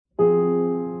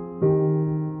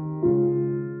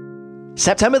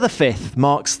September the 5th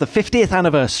marks the 50th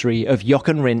anniversary of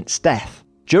Jochen Rindt's death,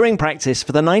 during practice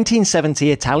for the 1970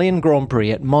 Italian Grand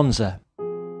Prix at Monza.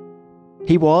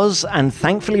 He was, and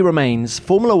thankfully remains,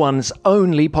 Formula One's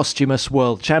only posthumous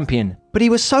world champion. But he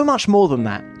was so much more than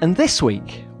that, and this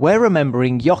week, we're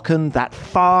remembering Jochen, that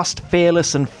fast,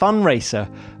 fearless and fun racer,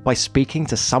 by speaking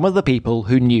to some of the people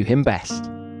who knew him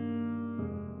best.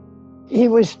 He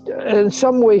was, in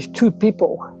some ways, two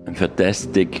people. A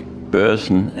fantastic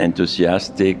person,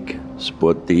 enthusiastic,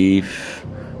 sportive,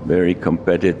 very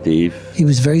competitive. He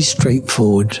was very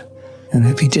straightforward, and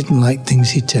if he didn't like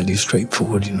things, he'd tell you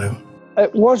straightforward, you know.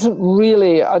 It wasn't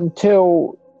really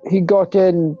until he got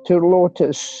into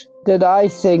Lotus that I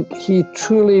think he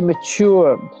truly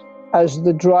matured as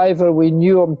the driver we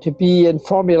knew him to be in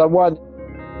Formula One.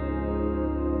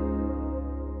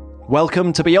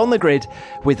 Welcome to Beyond the Grid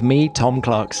with me, Tom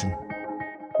Clarkson.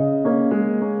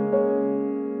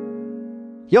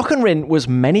 Jochen Rindt was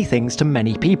many things to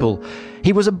many people.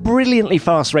 He was a brilliantly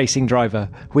fast racing driver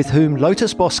with whom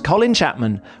Lotus boss Colin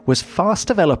Chapman was fast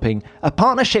developing a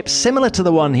partnership similar to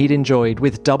the one he'd enjoyed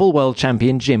with double world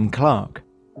champion Jim Clark.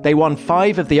 They won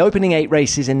 5 of the opening 8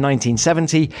 races in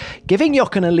 1970, giving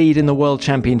Jochen a lead in the World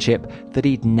Championship that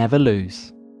he'd never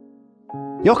lose.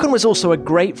 Jochen was also a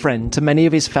great friend to many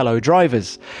of his fellow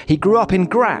drivers. He grew up in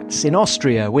Graz in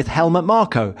Austria with Helmut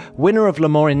Marko, winner of Le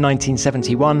Mans in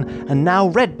 1971 and now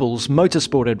Red Bull's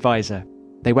motorsport advisor.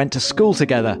 They went to school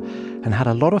together and had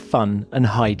a lot of fun and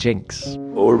high jinks.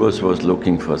 Always was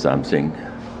looking for something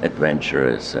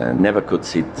adventurous and never could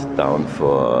sit down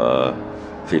for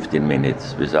 15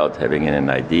 minutes without having an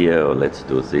idea or let's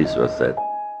do this or that.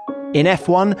 In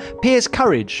F1, Piers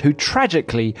Courage, who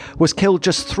tragically was killed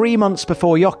just 3 months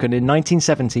before Jochen in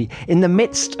 1970 in the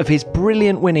midst of his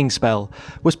brilliant winning spell,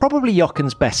 was probably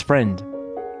Jochen's best friend.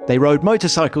 They rode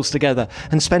motorcycles together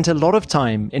and spent a lot of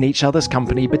time in each other's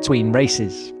company between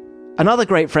races. Another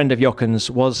great friend of Jochen's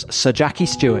was Sir Jackie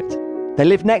Stewart. They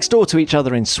lived next door to each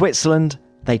other in Switzerland,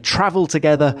 they travelled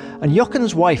together, and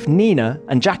Jochen's wife Nina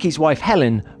and Jackie's wife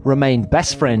Helen remain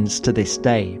best friends to this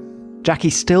day.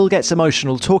 Jackie still gets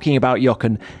emotional talking about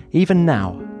Jochen, even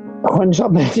now. When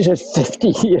somebody said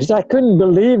 50 years, I couldn't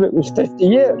believe it was 50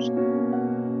 years.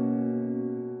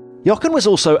 Jochen was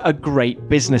also a great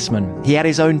businessman. He had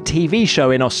his own TV show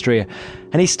in Austria,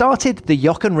 and he started the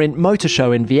Jochen Rindt Motor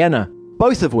Show in Vienna,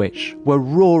 both of which were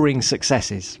roaring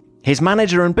successes. His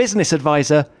manager and business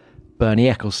advisor, Bernie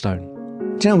Ecclestone.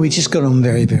 You know, we just got on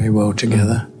very, very well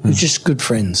together. We're just good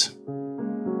friends.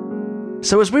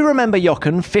 So as we remember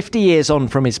Jochen 50 years on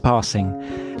from his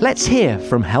passing, let's hear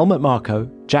from Helmut Marko,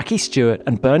 Jackie Stewart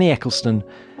and Bernie Ecclestone,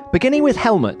 beginning with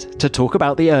Helmut to talk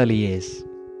about the early years.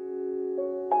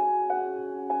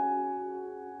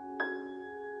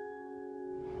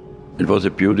 It was a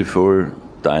beautiful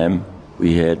time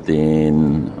we had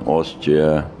in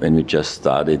Austria when we just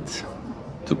started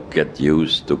to get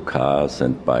used to cars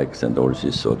and bikes and all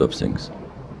these sort of things.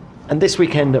 And this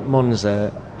weekend at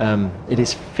Monza, it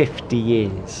is 50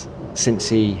 years since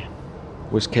he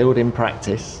was killed in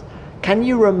practice. Can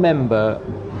you remember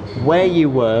where you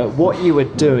were, what you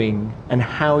were doing, and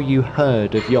how you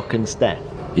heard of Jochen's death?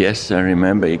 Yes, I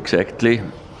remember exactly.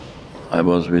 I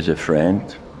was with a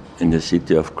friend in the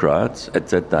city of Graz. At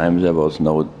that time there was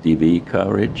no TV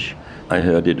coverage. I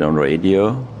heard it on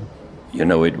radio. You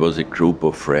know, it was a group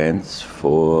of friends,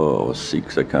 4 or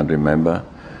 6, I can't remember.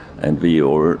 And we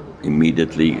all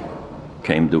immediately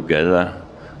came together.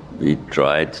 We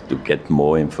tried to get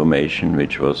more information,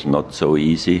 which was not so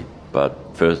easy. But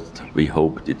first we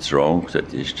hoped it's wrong,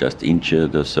 that he's just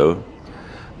injured or so.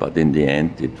 But in the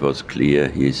end it was clear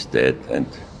he's dead, and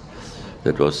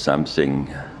that was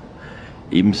something.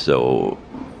 Even so,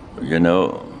 you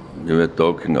know, we were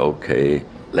talking, okay,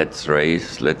 let's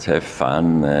race, let's have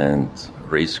fun, and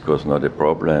risk was not a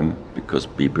problem, because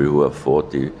people who are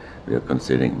 40, we are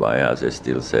considering why are they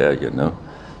still there, you know.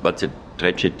 But the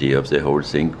tragedy of the whole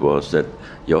thing was that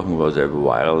Jochen was a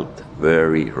wild,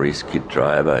 very risky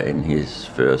driver in his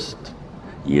first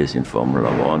years in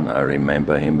Formula One. I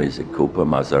remember him with a Cooper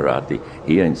Maserati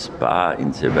here in Spa,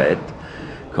 in the wet,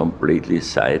 completely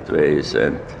sideways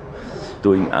and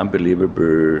doing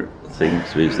unbelievable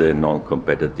things with a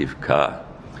non-competitive car.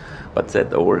 But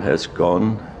that all has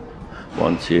gone.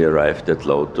 Once he arrived at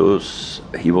Lotus,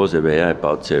 he was aware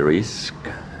about the risk,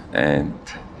 and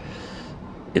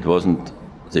it wasn't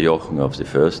the Jochen of the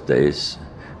first days.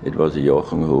 It was a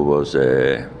Jochen who was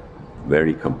a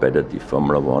very competitive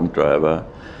Formula One driver,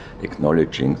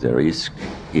 acknowledging the risk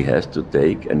he has to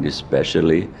take, and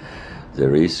especially the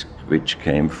risk which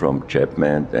came from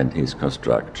Chapman and his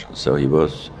construction. So he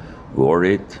was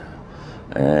worried,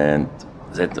 and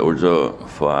that also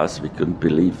for us, we couldn't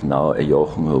believe now a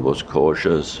Jochen who was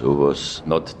cautious, who was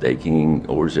not taking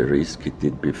all the risk he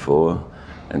did before,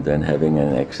 and then having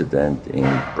an accident in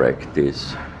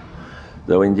practice.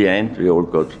 Though in the end, we all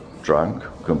got drunk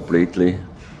completely.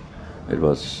 It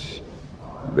was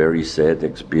a very sad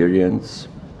experience.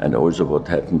 And also what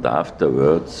happened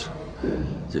afterwards,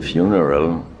 the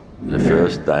funeral, the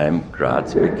first time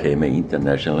Graz became an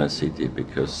international city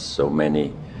because so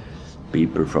many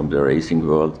people from the racing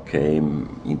world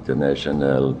came,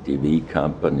 international TV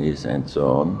companies and so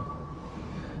on.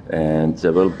 And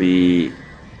there will be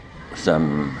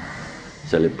some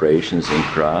celebrations in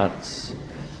Graz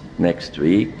next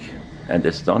week. And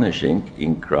astonishing,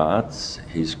 in Graz,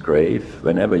 his grave,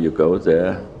 whenever you go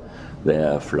there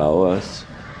are flowers,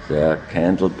 there are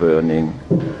candle burning.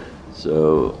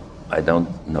 So I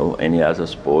don't know any other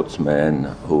sportsman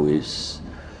who is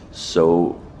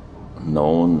so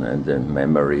known, and the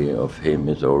memory of him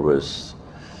is always,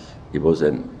 he was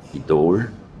an idol.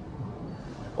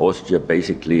 Austria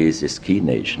basically is a ski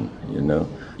nation, you know.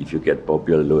 If you get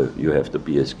popular, you have to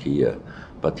be a skier.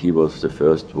 But he was the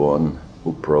first one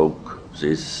who broke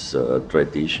this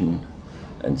tradition,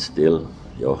 and still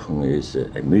Jochen is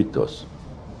a mythos.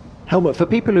 Helmut, for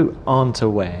people who aren't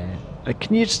aware,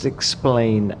 can you just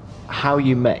explain how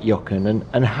you met Jochen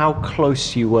and how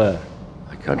close you were?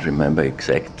 I can't remember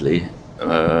exactly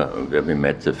where we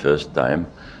met the first time,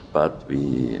 but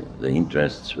the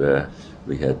interests were,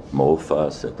 we had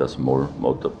Mofas, that are small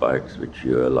motorbikes which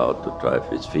you're allowed to drive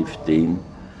with 15,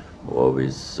 or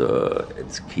with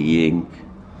at skiing,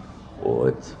 or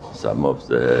at some of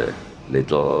the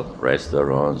little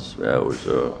restaurants where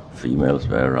also females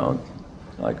were around,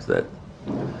 like that.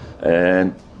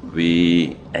 And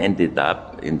we ended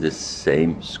up in the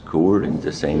same school, in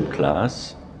the same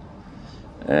class.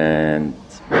 And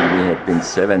when we had been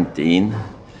 17,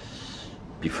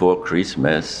 before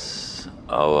Christmas,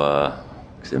 our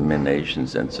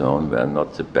examinations and so on were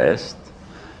not the best.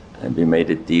 And we made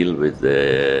a deal with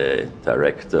the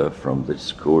director from the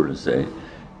school and say,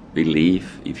 we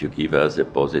leave if you give us a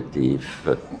positive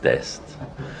test.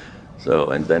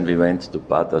 So, and then we went to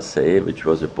Badersee, which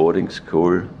was a boarding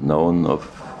school known of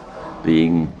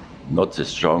being not the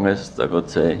strongest, I would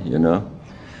say, you know,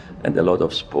 and a lot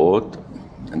of sport.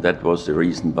 And that was the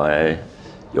reason why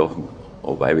Jochen,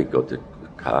 or why we got a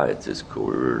car at the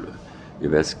school. We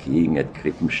were skiing at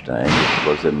Krippenstein, it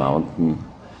was a mountain,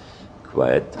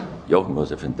 quite. Jochen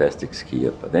was a fantastic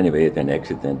skier, but anyway, an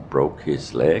accident broke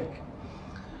his leg.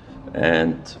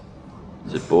 And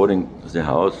the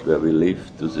house where we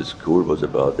lived to the school was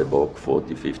about a walk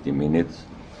 40-50 minutes.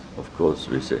 Of course,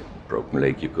 with a broken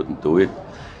leg you couldn't do it.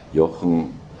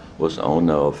 Jochen was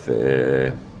owner of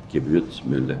a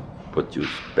Gewürzmühle,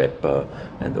 produced pepper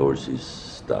and all this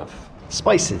stuff.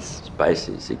 Spices,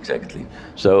 exactly.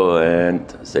 So, and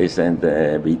they sent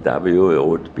a VW, an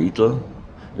old Beetle,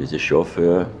 with a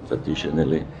chauffeur,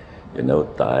 traditionally, you know,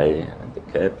 tie and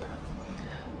a cap.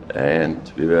 And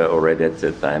we were already at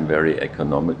that time very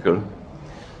economical.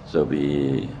 So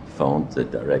we found the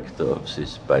director of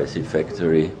this spicy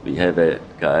factory. We have a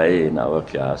guy in our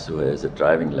class who has a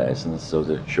driving license, so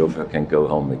the chauffeur can go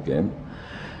home again,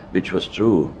 which was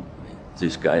true.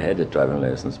 This guy had a driving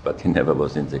license, but he never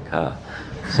was in the car.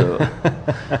 So,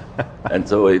 and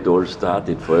so it all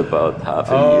started for about half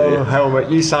a year. Oh, Helmut,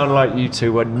 you sound like you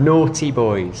two were naughty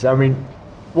boys. I mean,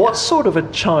 what sort of a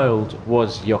child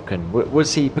was Jochen?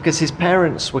 Was he, because his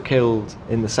parents were killed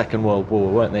in the Second World War,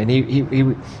 weren't they? And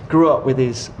he grew up with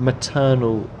his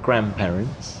maternal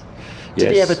grandparents. Did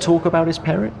Yes. he ever talk about his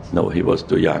parents? No, he was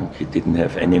too young. He didn't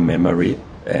have any memory.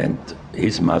 And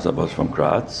his mother was from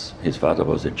Graz. His father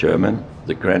was a German.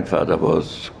 The grandfather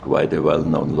was quite a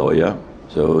well-known lawyer.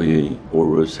 So he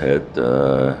always had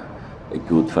a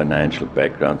good financial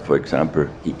background. For example,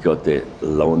 he got a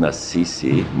Lona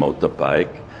Sissi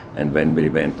motorbike, and when we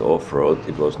went off-road,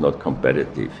 it was not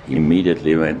competitive. He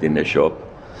immediately went in a shop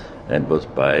and was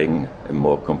buying a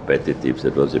more competitive,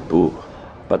 that was a Buch.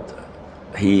 But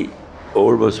he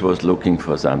always was looking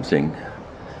for something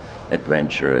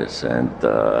adventurous, and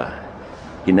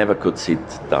he never could sit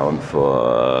down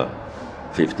for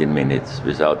 15 minutes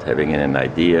without having an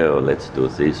idea, or let's do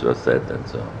this or that, and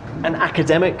so on. And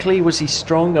academically, was he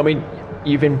strong? I mean,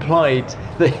 you've implied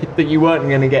that you weren't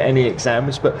going to get any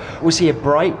exams, but was he a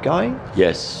bright guy?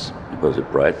 Yes, he was a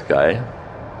bright guy.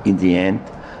 In the end,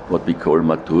 what we call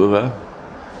Matura,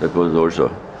 that was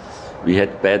also, we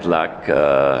had bad luck.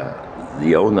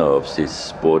 The owner of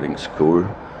this boarding school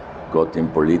got in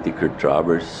political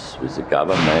troubles with the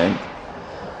government,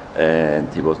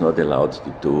 and he was not allowed to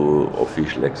do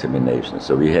official examinations.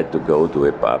 So we had to go to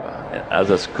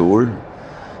another school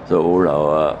So all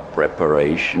our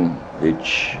preparation,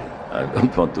 which I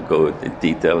don't want to go into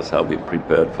details how we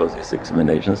prepared for these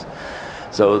examinations.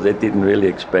 So they didn't really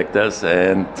expect us,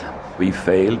 and we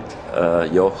failed.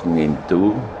 Jochen in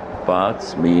 2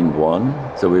 parts, me in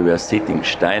 1. So we were sitting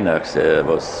Steinach,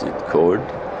 was it called.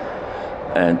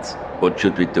 And what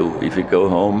should we do? If we go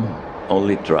home,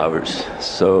 only travels.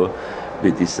 So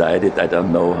we decided, I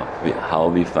don't know how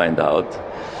we find out,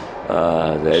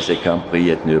 there's a Grand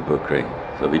Prix at Nürburgring.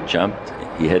 So we jumped,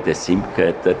 he had a Simca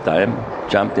at that time,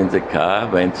 jumped in the car,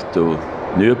 went to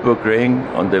Nürburgring.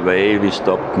 On the way we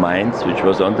stopped Mainz, which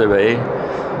was on the way.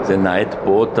 The night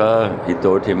porter, he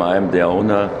told him, I am the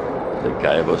owner. The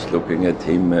guy was looking at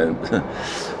him and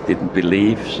didn't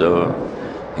believe, so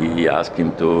he asked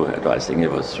him to, I think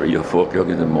it was 3 or 4 o'clock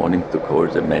in the morning, to call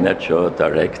the manager or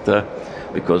director,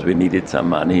 because we needed some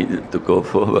money to go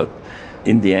forward.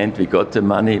 In the end, we got the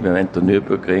money, we went to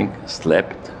Nürburgring,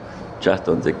 slept just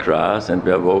on the grass, and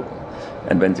we awoke.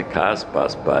 And when the cars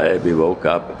passed by, we woke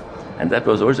up, and that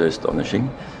was also astonishing.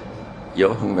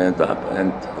 Jochen went up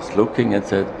and was looking and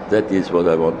said, that is what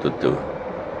I want to do.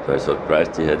 So I thought,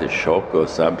 Christ, he had a shock or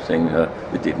something.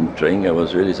 We didn't drink. I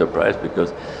was really surprised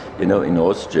because, in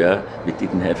Austria, we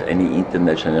didn't have any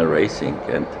international racing.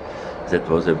 And that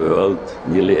was a world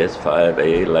nearly as far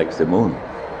away like the moon.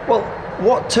 Well,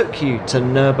 what took you to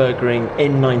Nürburgring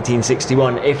in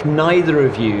 1961 if neither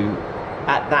of you,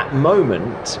 at that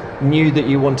moment, knew that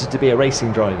you wanted to be a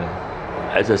racing driver?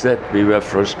 As I said, we were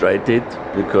frustrated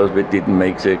because we didn't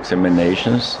make the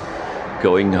examinations.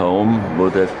 Going home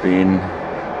would have been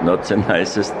not the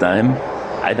nicest time.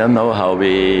 I don't know how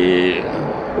we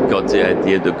got the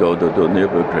idea to go to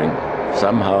Nürburgring.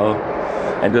 Somehow,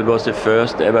 and it was the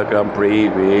first ever Grand Prix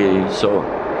we saw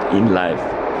in life.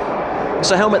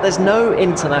 So Helmut, there's no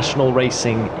international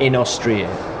racing in Austria.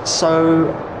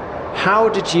 So how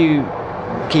did you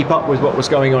keep up with what was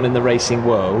going on in the racing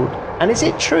world? And is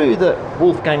it true that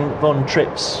Wolfgang von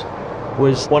Trips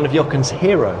was one of Jochen's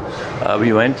heroes?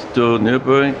 We went to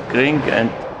Nürburgring, and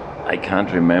I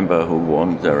can't remember who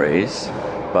won the race,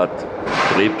 but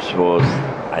Trips was,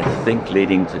 I think,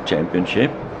 leading the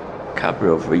championship. A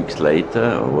couple of weeks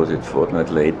later, or was it fortnight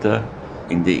later,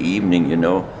 in the evening,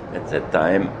 at that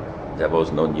time, there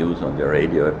was no news on the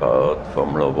radio about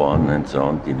Formula One and so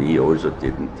on. TV also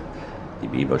didn't.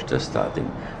 TV was just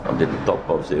starting. On the top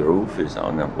of the roof is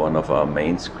on one of our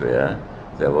main square.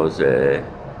 There was a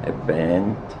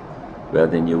band where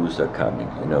the news are coming,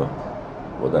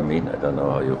 what I mean? I don't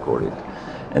know how you call it.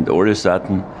 And all of a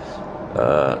sudden,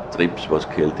 Trips was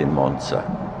killed in Monza.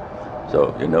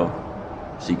 So,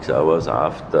 6 hours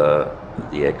after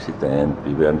the accident,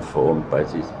 we were informed by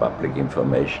this public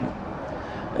information.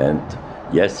 And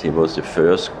yes, he was the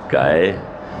first guy,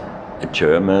 a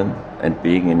German, and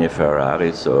being in a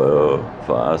Ferrari, so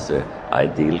for us, an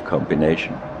ideal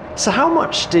combination. So how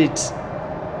much did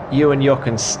you and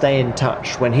Jochen stay in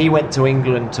touch when he went to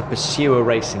England to pursue a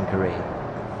racing career?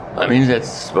 I mean,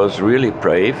 that was really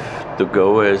brave to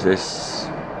go as a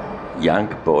young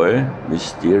boy with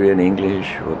Styrian English,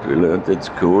 what we learned at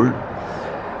school.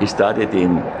 He started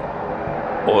in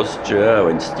Austria, or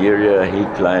in Styria, hill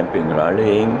climbing,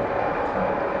 rallying,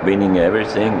 winning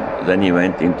everything. Then he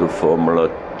went into Formula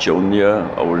Junior,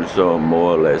 also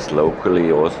more or less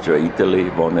locally, Austria, Italy,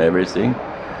 won everything.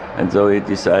 And so he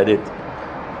decided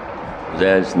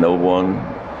there is no one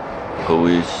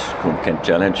who can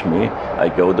challenge me. I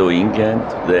go to England,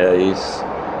 there is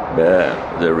where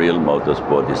the real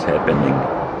motorsport is happening.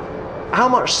 How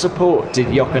much support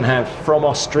did Jochen have from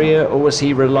Austria, or was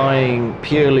he relying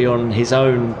purely on his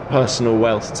own personal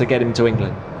wealth to get him to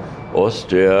England?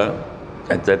 Austria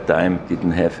at that time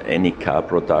didn't have any car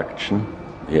production.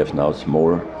 We have now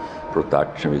small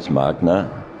production with Magna,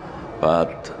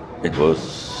 but it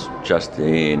was just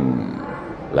in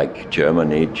like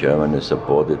Germany. Germany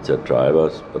supported their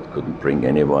drivers but couldn't bring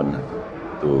anyone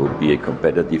to be a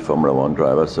competitive Formula One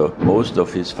driver. So most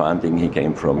of his funding he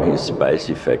came from his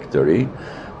spicy factory.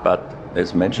 But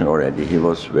as mentioned already, he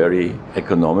was very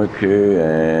economical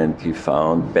and he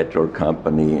found petrol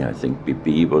company. I think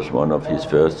BP was one of his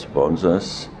first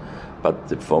sponsors. But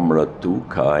the Formula 2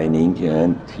 car in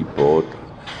England he bought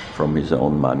from his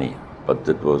own money. But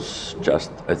that was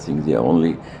just, I think, the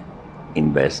only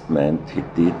investment he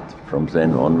did. From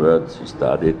then onwards, he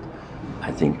started,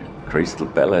 I think, Crystal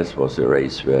Palace was a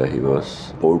race where he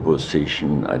was pole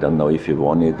position. I don't know if he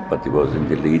won it, but he was in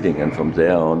the leading. And from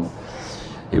there on,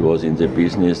 he was in the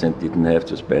business and didn't have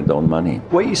to spend own money.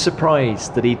 Were you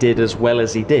surprised that he did as well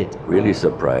as he did? Really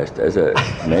surprised. As I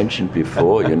mentioned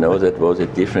before, that was a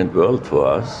different world for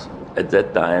us. At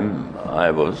that time, I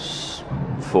was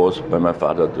forced by my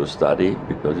father to study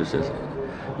because he says,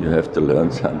 you have to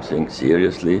learn something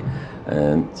seriously,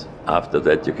 and after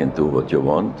that you can do what you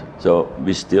want. So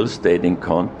we still stayed in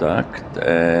contact,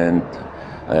 and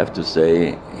I have to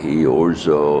say he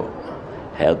also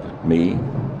helped me,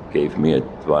 gave me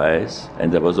advice,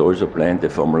 and there was also planned the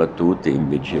Formula 2 team,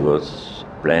 which he was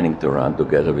planning to run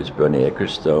together with Bernie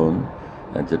Ecclestone,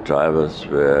 and the drivers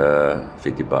were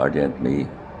Fittipaldi and me,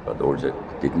 but also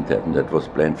it didn't happen. That was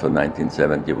planned for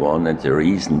 1971, and the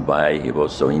reason why he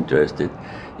was so interested,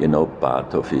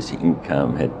 part of his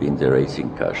income had been the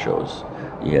racing car shows.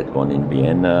 He had one in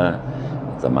Vienna,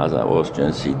 some other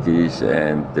Austrian cities,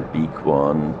 and the big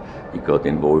one, he got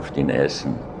involved in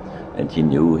Essen. And he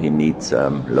knew he needs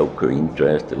some local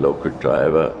interest, a local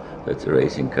driver, that's a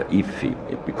racing car,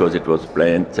 because it was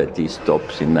planned that he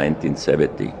stops in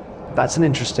 1970. That's an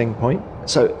interesting point.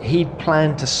 So he'd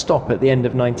planned to stop at the end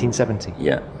of 1970?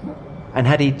 Yeah. And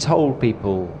had he told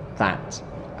people that?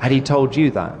 Had he told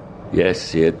you that?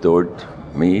 Yes, he had told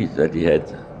me that he had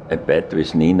a bet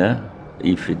with Nina.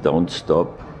 If he don't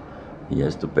stop, he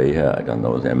has to pay her, I don't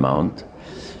know the amount.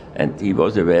 And he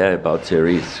was aware about the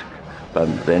risk.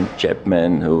 But then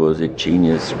Chapman, who was a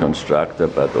genius constructor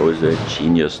but also a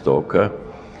genius talker,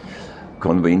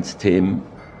 convinced him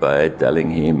by telling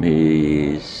him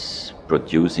he's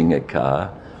producing a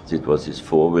car. It was his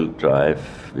four-wheel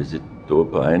drive with a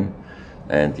turbine,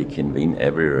 and he can win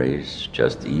every race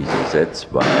just easy. That's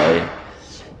why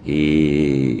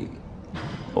he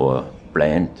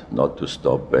planned not to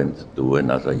stop and do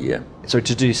another year. So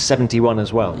to do 71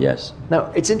 as well? Yes.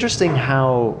 Now, it's interesting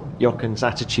how Jochen's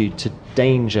attitude to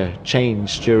danger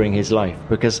changed during his life,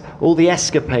 because all the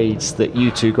escapades that you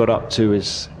two got up to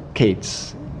as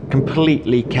kids,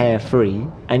 completely carefree,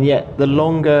 and yet the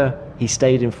longer he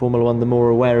stayed in Formula One, the more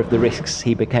aware of the risks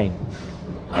he became.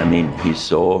 I mean, he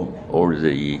saw all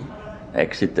the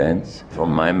accidents.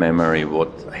 From my memory, what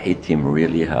hit him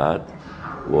really hard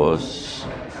was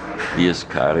Piers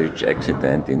Carriage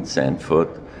accident in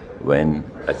Zandvoort, when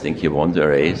I think he won the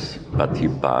race, but he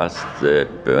passed the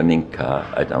burning car,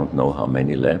 I don't know how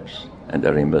many laps. And I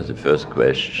remember the first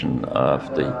question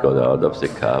after he got out of the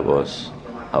car was,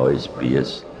 how is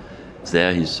Piers?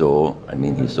 There he saw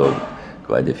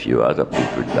quite a few other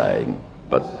people dying,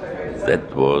 but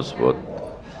that was what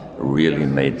really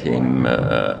made him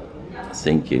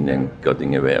thinking and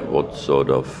getting aware what sort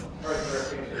of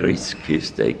risk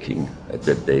he's taking. At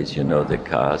that days, the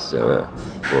cars, there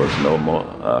was no more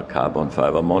carbon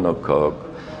fiber monocoque.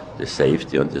 The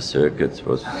safety on the circuits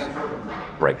was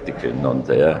practically not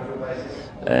there.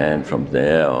 And from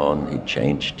there on, he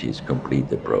changed his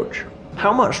complete approach.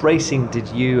 How much racing did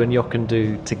you and Jochen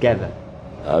do together?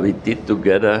 We did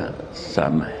together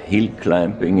some hill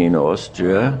climbing in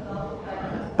Austria,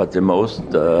 but the most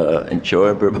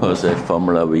enjoyable was a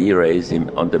Formula V race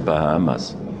on the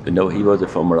Bahamas. He was a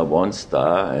Formula One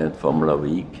star, and Formula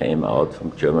V came out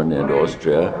from Germany and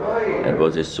Austria and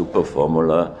was a super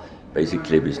formula.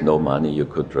 Basically, with no money, you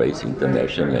could race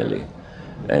internationally.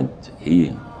 And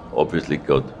he obviously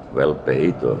got well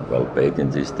paid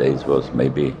in these days was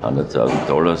maybe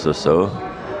 $100,000 or so.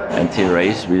 And he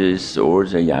raced with all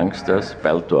the youngsters.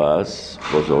 Baltoise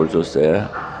was also there,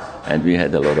 and we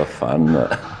had a lot of fun.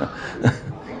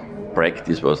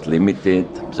 Practice was limited,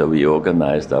 so we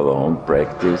organized our own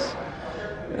practice,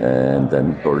 and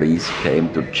then police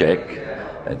came to check,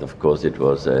 and of course it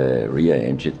was a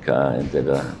rear-engine car, and they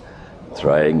were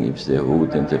trying if the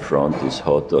hood in the front is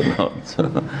hot or not.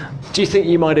 Do you think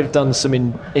you might have done some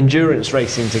endurance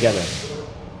racing together?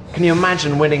 Can you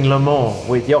imagine winning Le Mans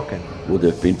with Jochen? Would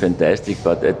have been fantastic,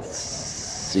 but at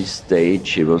this stage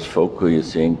he was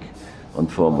focusing on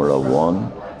Formula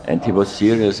One, and he was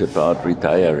serious about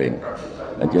retiring.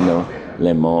 And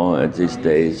Le Mans at these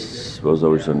days was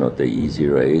also not an easy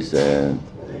race, and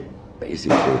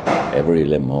basically every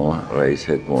Le Mans race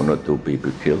had one or two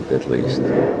people killed at least.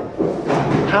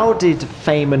 How did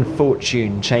fame and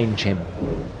fortune change him?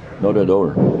 Not at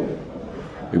all.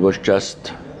 He was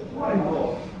just,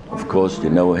 of course, he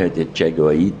had a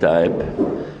Jaguar E-Type.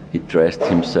 He dressed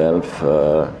himself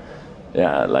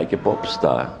like a pop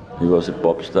star. He was a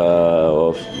pop star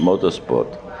of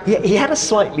motorsport. He had a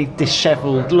slightly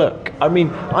disheveled look. I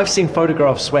mean, I've seen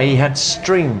photographs where he had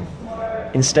string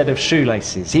instead of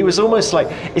shoelaces. He was almost like,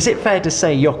 is it fair to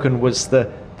say Jochen was the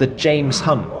James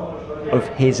Hunt of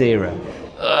his era?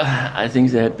 I think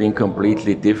they had been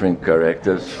completely different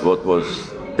characters. What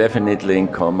was definitely in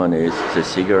common is the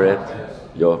cigarette.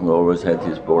 Jochen always had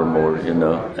his Pall Mall,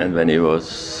 and when he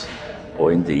was,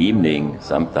 or in the evening,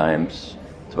 sometimes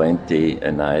 20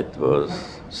 a night was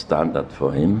standard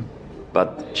for him.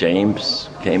 But James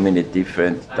came in a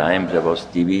different time. There was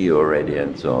TV already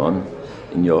and so on.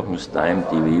 In Jochen's time,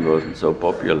 TV wasn't so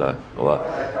popular, or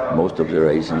most of the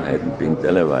racing hadn't been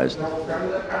televised.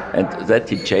 And that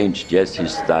he changed, yes,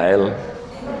 his style,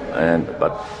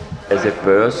 but as a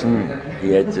person, he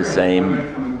had the same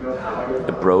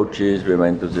approaches. We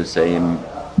went to the same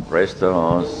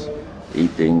restaurants,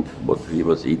 eating what he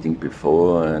was eating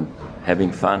before and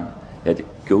having fun. He had a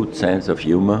good sense of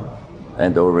humor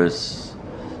and always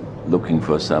looking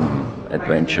for some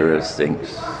adventurous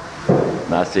things.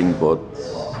 Nothing what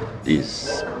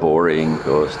is boring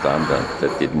or standard.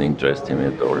 That didn't interest him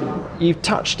at all. You've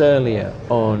touched earlier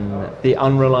on the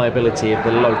unreliability of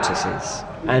the Lotuses,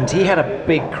 and he had a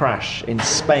big crash in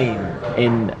Spain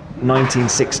in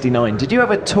 1969. Did you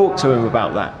ever talk to him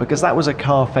about that? Because that was a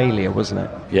car failure, wasn't it?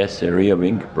 Yes, the rear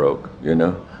wing broke, you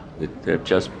know. They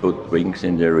just put wings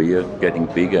in the rear, getting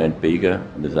bigger and bigger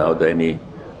without any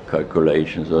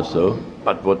calculations or so.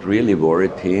 But what really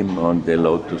worried him on the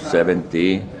Lotus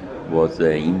 70 was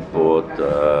the import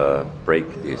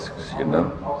brake discs, you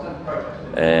know.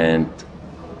 And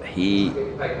he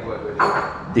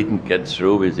didn't get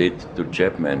through with it to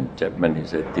Chapman. Chapman, he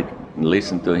said, didn't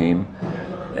listen to him,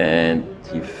 and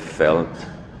he felt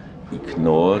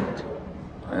ignored,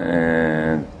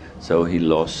 and so he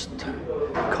lost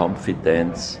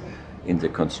confidence in the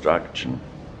construction,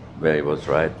 where he was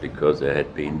right, because there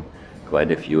had been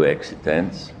quite a few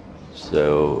accidents.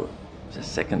 So the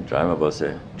second driver was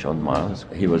John Miles.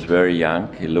 He was very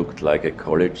young. He looked like a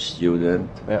college student.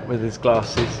 Yeah, with his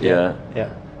glasses. Yeah.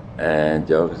 Yeah. And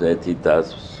Jochen said he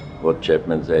does what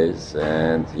Chapman says,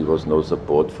 and he was no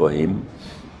support for him.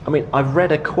 I mean, I've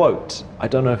read a quote. I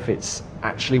don't know if it's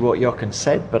actually what Jochen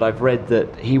said, but I've read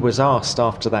that he was asked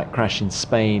after that crash in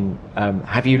Spain,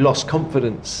 have you lost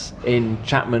confidence in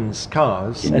Chapman's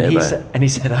cars? He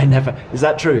said, I never. Is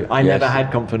that true? I never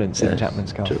had confidence in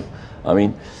Chapman's cars. True. I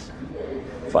mean,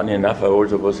 funny enough, I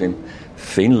also was in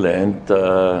Finland,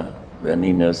 where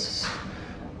Nina's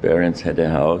parents had a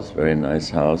house, very nice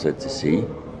house at the sea,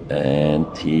 and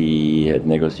he had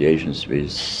negotiations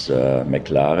with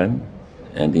McLaren,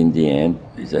 and in the end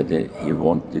he said he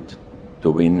wanted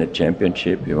to win a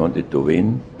championship, he wanted to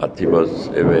win, but he was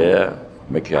aware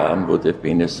McLaren would have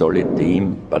been a solid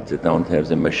team, but they don't have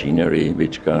the machinery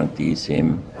which guarantees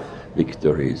him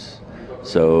victories.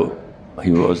 So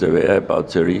he was aware about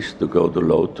the risk to go to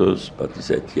Lotus, but he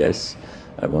said, yes,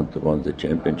 I want to win the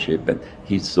championship. And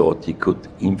he thought he could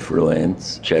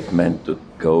influence Chapman to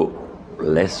go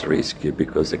less risky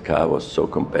because the car was so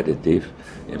competitive.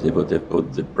 If they would have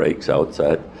put the brakes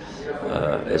outside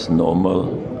as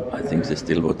normal, I think they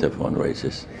still would have won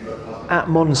races. At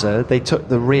Monza, they took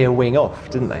the rear wing off,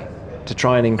 didn't they? To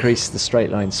try and increase the straight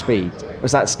line speed.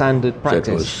 Was that standard practice?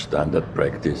 That was standard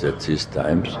practice at these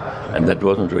times, and that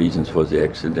wasn't reasons for the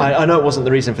accident. I know it wasn't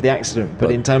the reason for the accident, but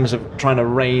in terms of trying to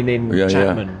rein in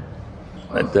Chapman.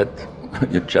 Yeah. And that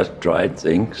you just tried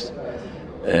things,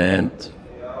 and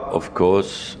of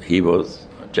course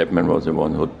Chapman was the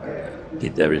one who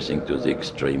did everything to the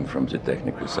extreme from the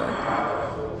technical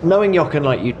side. Knowing Jochen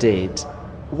like you did,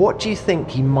 what do you think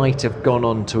he might have gone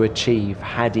on to achieve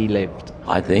had he lived?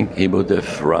 I think he would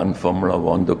have run Formula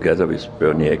One together with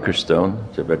Bernie Ecclestone.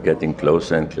 They were getting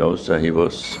closer and closer. He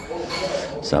was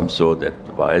some sort of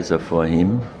advisor for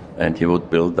him, and he would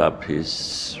build up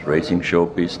his racing show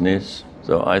business.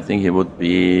 So I think he would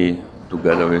be,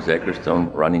 together with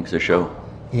Ecclestone, running the show.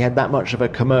 He had that much of a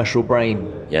commercial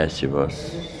brain. Yes, he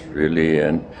was, really,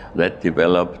 and that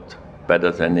developed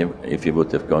better than if he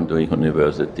would have gone to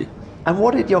university. And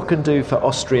what did Jochen do for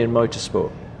Austrian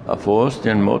motorsport? For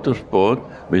Austrian motorsport,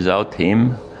 without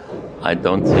him, I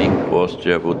don't think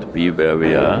Austria would be where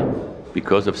we are.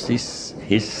 Because of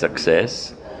his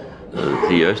success,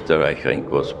 the Österreich Ring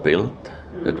was built.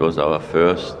 That was our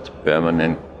first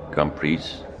permanent Grand Prix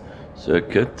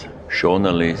circuit.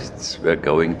 Journalists were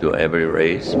going to every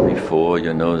race before,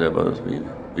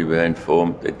 we were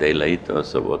informed a day later,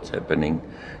 so what's happening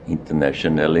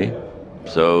internationally.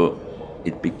 So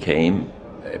it became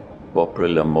a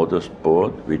popular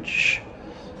motorsport, which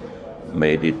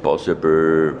made it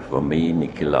possible for me,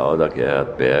 Niki Lauda,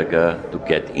 Gerhard Berger, to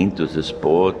get into the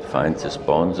sport, find the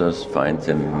sponsors, find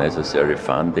the necessary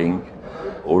funding.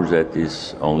 All that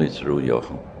is only through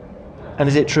Jochen. And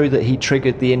is it true that he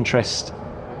triggered the interest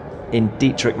in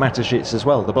Dietrich Mateschitz as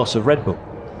well, the boss of Red Bull?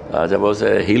 There was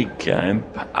a hill climb,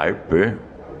 Alpe.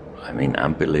 I mean,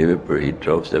 unbelievable. He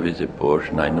drove there with a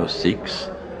Porsche 906.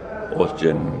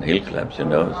 Austrian hill climbs,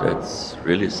 that's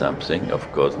really something. Of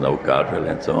course, no guardrail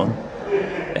and so on.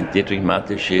 And Dietrich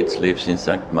Mateschitz lives in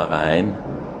St. Marijn,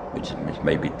 which is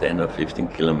maybe 10 or 15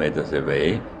 kilometers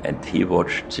away, and he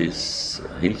watched this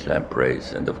hill climb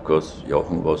race. And of course,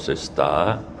 Jochen was a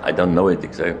star. I don't know it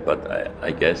exactly, but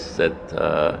I guess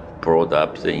that brought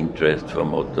up the interest for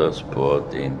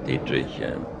motorsport in Dietrich,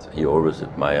 and he always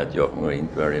admired Jochen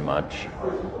Rindt very much.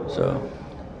 So,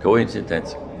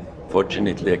 coincidence.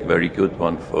 Fortunately, a very good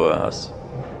one for us.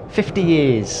 50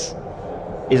 years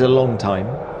is a long time,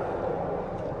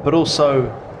 but also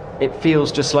it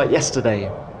feels just like yesterday.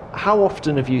 How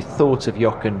often have you thought of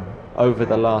Jochen over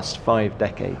the last 5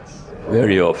 decades?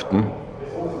 Very often,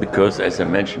 because as I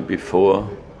mentioned before,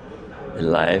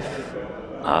 life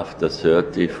after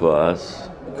 30 for us,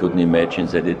 couldn't imagine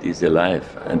that it is alive.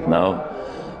 And now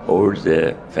all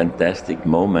the fantastic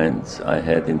moments I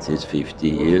had in these 50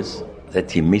 years,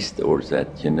 that he missed all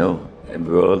that, a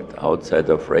world outside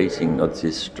of racing, not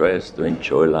this stress to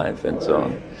enjoy life and so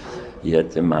on. He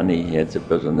had the money, he had the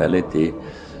personality.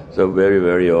 So very,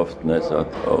 very often I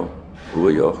thought, oh,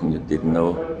 poor Jochen, you didn't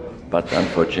know. But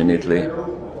unfortunately,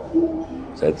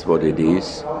 that's what it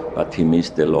is. But he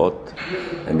missed a lot,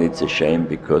 and it's a shame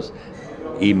because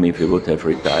even if he would have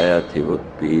retired, he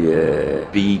would be a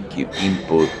big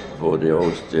input for the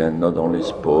Austrian, not only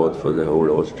sport, for the whole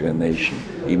Austrian nation.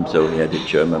 Even though he had a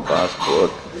German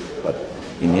passport, but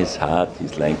in his heart,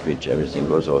 his language, everything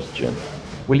was Austrian.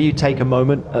 Will you take a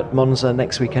moment at Monza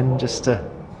next weekend just to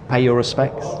pay your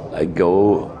respects? I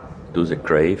go to the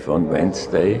grave on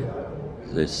Wednesday.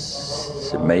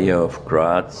 The mayor of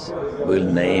Graz will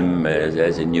name,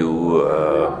 there's a new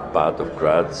part of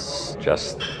Graz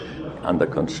just under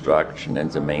construction, and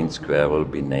the main square will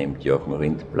be named Jochen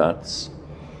Rindt Platz.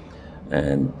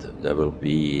 And there will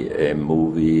be a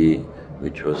movie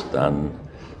which was done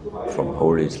from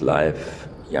all his life,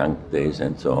 young days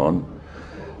and so on.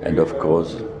 And of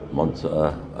course,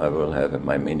 Monza, I will have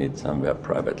my minute somewhere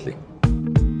privately.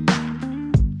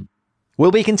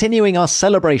 We'll be continuing our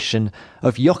celebration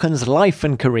of Jochen's life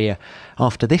and career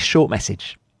after this short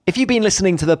message. If you've been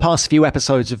listening to the past few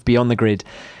episodes of Beyond the Grid,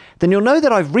 then you'll know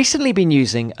that I've recently been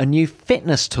using a new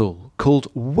fitness tool called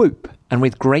Whoop, and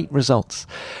with great results.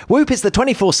 Whoop is the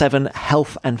 24/7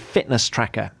 health and fitness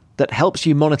tracker that helps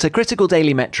you monitor critical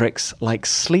daily metrics like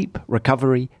sleep,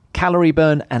 recovery, calorie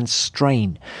burn, and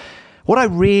strain. What I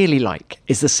really like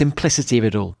is the simplicity of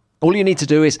it all. All you need to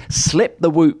do is slip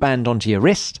the Whoop band onto your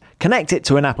wrist, connect it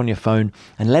to an app on your phone,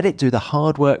 and let it do the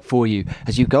hard work for you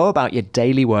as you go about your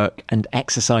daily work and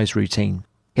exercise routine.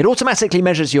 It automatically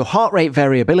measures your heart rate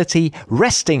variability,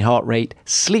 resting heart rate,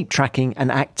 sleep tracking,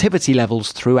 and activity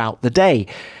levels throughout the day.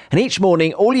 And each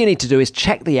morning, all you need to do is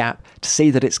check the app to see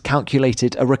that it's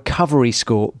calculated a recovery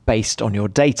score based on your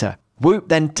data. Whoop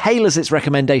then tailors its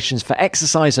recommendations for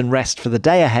exercise and rest for the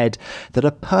day ahead that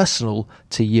are personal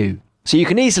to you. So you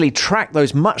can easily track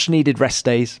those much needed rest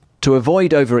days to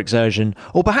avoid overexertion,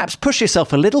 or perhaps push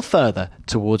yourself a little further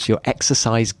towards your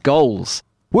exercise goals.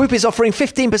 Whoop is offering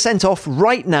 15% off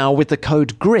right now with the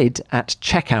code GRID at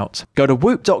checkout. Go to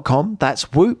whoop.com,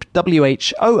 that's Whoop,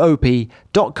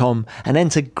 WHOOP.com, and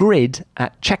enter GRID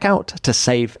at checkout to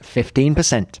save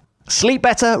 15%. Sleep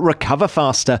better, recover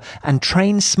faster, and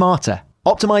train smarter.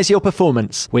 Optimize your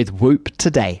performance with Whoop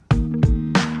today.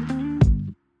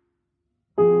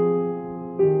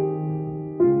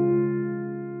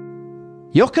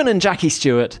 Jochen and Jackie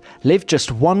Stewart live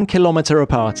just 1 kilometre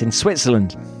apart in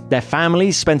Switzerland. Their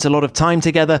families spent a lot of time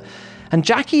together, and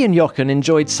Jackie and Jochen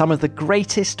enjoyed some of the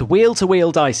greatest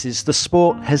wheel-to-wheel dices the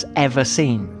sport has ever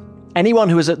seen. Anyone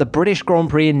who was at the British Grand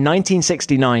Prix in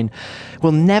 1969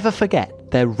 will never forget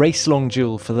their race-long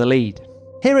duel for the lead.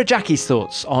 Here are Jackie's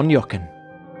thoughts on Jochen.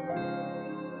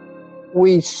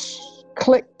 We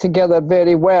clicked together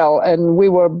very well, and we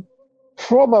were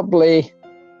probably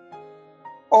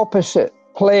opposite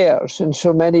players in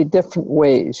so many different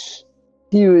ways.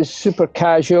 He was super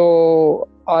casual.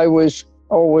 I was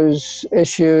always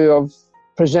issue of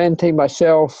presenting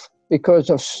myself because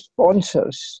of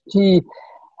sponsors. He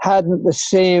hadn't the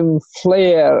same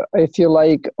flair, if you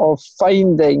like, of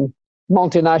finding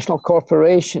multinational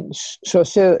corporations. So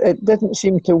it didn't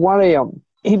seem to worry him.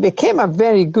 He became a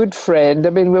very good friend.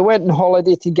 I mean, we went on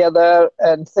holiday together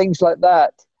and things like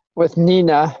that with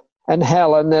Nina and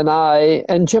Helen and I,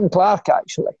 and Jim Clark,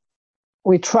 actually.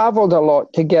 We traveled a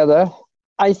lot together.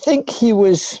 I think he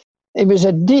was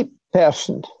a deep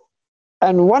person.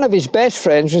 And one of his best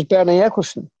friends was Bernie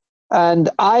Ecclestone. And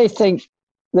I think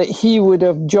that he would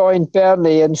have joined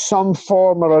Bernie in some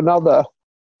form or another.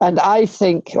 And I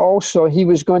think also he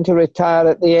was going to retire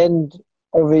at the end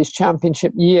of his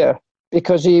championship year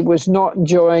because he was not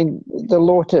enjoying the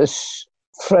Lotus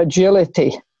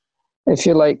fragility, if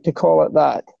you like to call it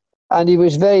that. And he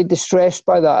was very distressed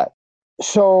by that.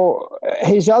 So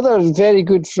his other very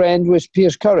good friend was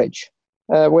Piers Courage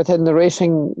within the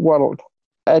racing world.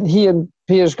 And he and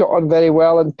Piers got on very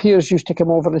well, and Piers used to come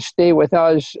over and stay with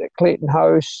us at Clayton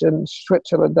House in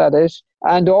Switzerland, that is,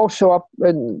 and also up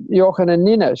in Jochen and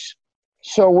Nina's.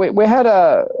 So we had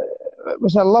it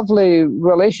was a lovely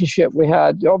relationship we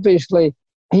had. Obviously,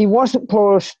 he wasn't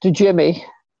close to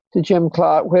Jim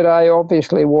Clark, where I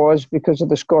obviously was because of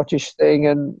the Scottish thing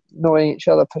and knowing each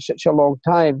other for such a long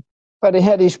time. But he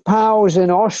had his pals in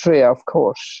Austria, of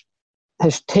course.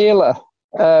 His tailor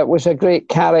was a great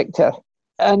character.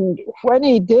 And when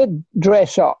he did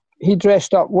dress up, he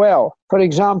dressed up well. For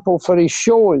example, for his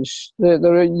shows, the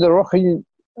Rocky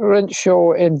Rindt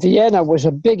show in Vienna was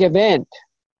a big event.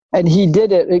 And he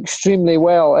did it extremely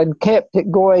well and kept it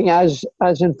going as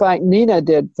in fact Nina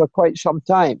did for quite some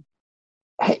time.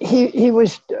 He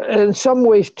was in some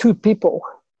ways two people.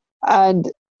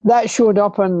 And that showed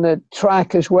up on the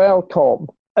track as well, Tom.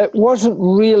 It wasn't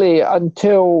really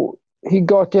until he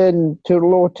got into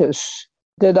Lotus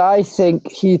that I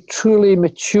think he truly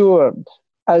matured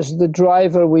as the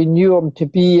driver we knew him to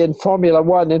be in Formula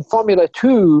One. In Formula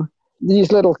Two,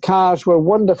 these little cars were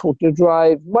wonderful to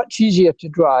drive, much easier to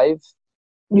drive.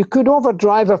 You could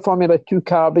overdrive a Formula 2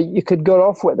 car, but you could get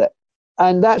off with it.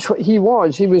 And that's what he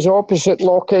was. He was opposite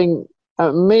locking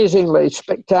amazingly,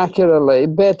 spectacularly,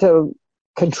 better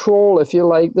control, if you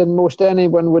like, than most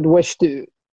anyone would wish to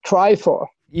try for.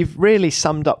 You've really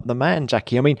summed up the man,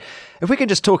 Jackie. I mean, if we can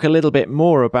just talk a little bit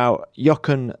more about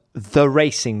Jochen, the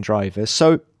racing driver.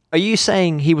 So are you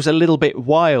saying he was a little bit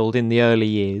wild in the early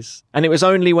years, and it was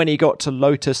only when he got to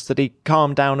Lotus that he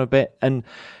calmed down a bit? And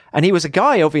he was a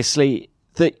guy, obviously,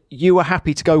 that you were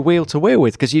happy to go wheel to wheel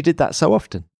with because you did that so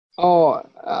often. Oh,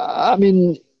 I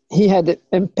mean, he had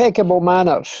impeccable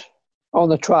manners on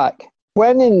the track.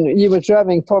 When he was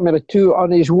driving Formula 2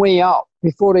 on his way up,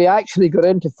 before he actually got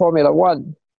into Formula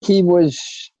 1, he was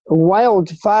wild,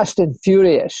 fast and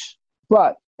furious,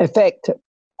 but effective.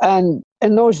 And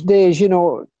in those days, you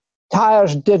know,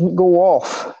 tyres didn't go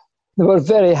off. They were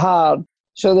very hard.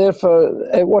 So therefore,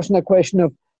 it wasn't a question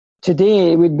of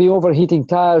today we'd be overheating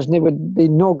tyres and they would be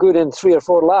no good in 3 or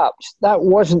 4 laps. That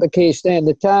wasn't the case then.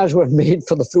 The tyres were made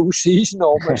for the full season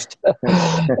almost.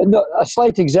 A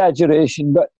slight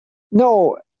exaggeration, but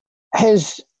no,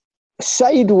 his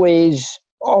sideways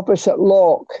opposite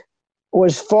lock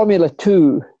was Formula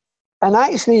 2. And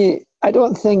actually, I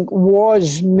don't think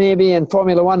was maybe in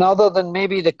Formula 1 other than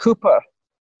maybe the Cooper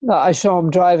that I saw him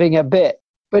driving a bit.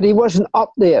 But he wasn't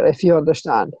up there, if you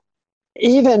understand.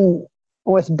 Even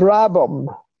with Brabham,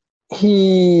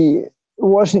 he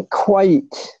wasn't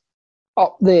quite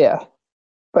up there.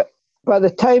 But by the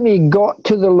time he got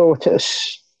to the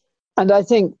Lotus, and I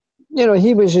think, you know,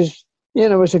 he was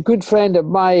was a good friend of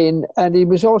mine, and he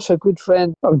was also a good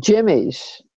friend of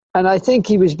Jimmy's. And I think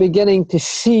he was beginning to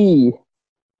see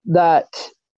that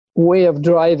way of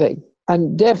driving.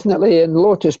 And definitely in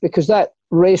Lotus, because that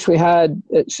race we had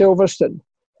at Silverstone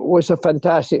was a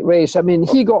fantastic race. I mean,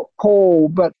 he got pole,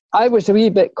 but I was a wee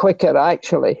bit quicker,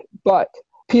 actually. But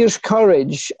Piers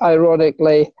Courage,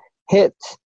 ironically, hit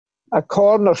a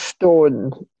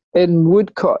cornerstone in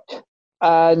Woodcote,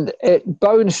 and it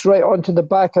bounced right onto the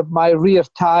back of my rear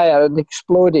tyre and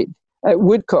exploded at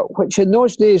Woodcote, which in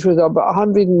those days was about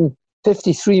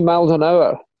 153 miles an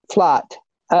hour flat.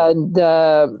 And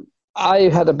I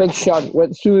had a big shunt,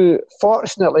 went through,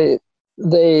 fortunately,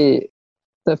 the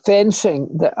fencing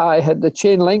that I had, the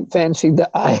chain link fencing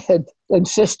that I had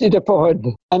insisted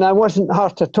upon, and I wasn't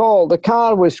hurt at all. The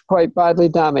car was quite badly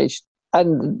damaged,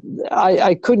 and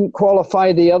I couldn't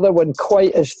qualify the other one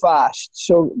quite as fast.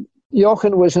 So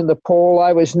Jochen was in the pole,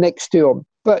 I was next to him.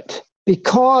 But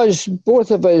because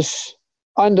both of us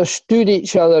understood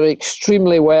each other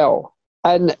extremely well,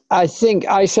 and I think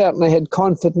I certainly had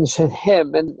confidence in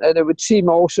him, and it would seem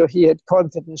also he had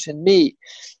confidence in me,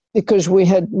 because we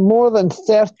had more than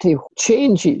 30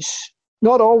 changes,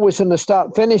 not always in the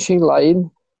start-finishing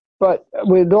line, but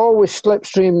we'd always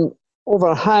slipstream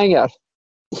over hanger.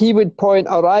 He would point,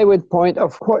 or I would point,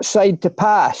 of what side to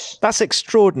pass. That's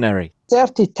extraordinary.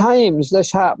 30 times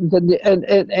this happened, and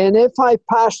if I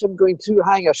passed him going through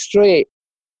hanger straight,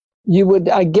 you would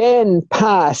again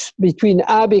pass between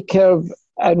Abbey Curve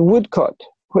and Woodcote,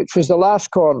 which was the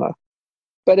last corner,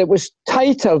 but it was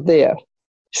tighter there.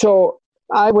 So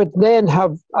I would then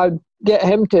I'd get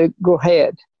him to go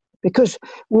ahead, because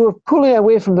we were pulling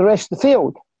away from the rest of the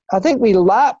field. I think we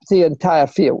lapped the entire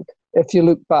field, if you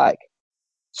look back.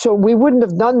 So we wouldn't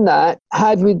have done that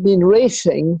had we been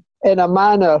racing in a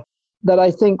manner that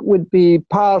I think would be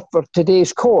par for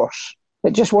today's course.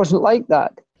 It just wasn't like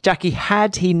that. Jackie,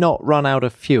 had he not run out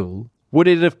of fuel, Would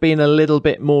it have been a little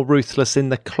bit more ruthless in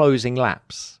the closing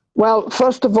laps? Well,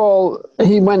 first of all,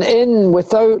 he went in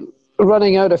without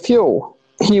running out of fuel.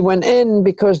 He went in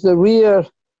because the rear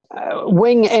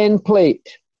wing end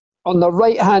plate on the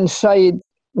right-hand side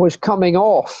was coming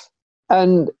off,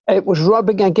 and it was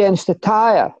rubbing against the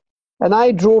tyre. And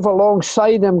I drove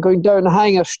alongside him going down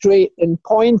Hanger Straight and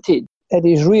pointed at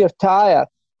his rear tyre.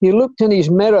 He looked in his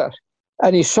mirror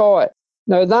and he saw it.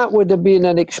 Now, that would have been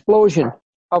an explosion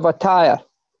of a tyre.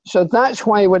 So that's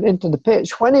why he went into the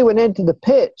pits. When he went into the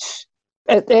pits,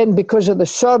 at the end, because of the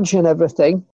surge and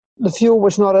everything, the fuel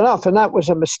was not enough. And that was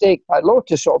a mistake by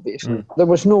Lotus, obviously. There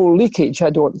was no leakage,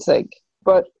 I don't think.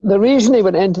 But the reason he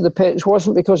went into the pits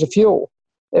wasn't because of fuel.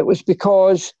 It was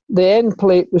because the end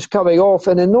plate was coming off.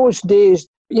 And in those days,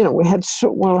 we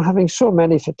were having so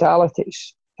many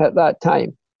fatalities at that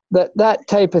time. That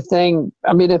type of thing,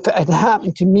 I mean, if it had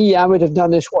happened to me, I would have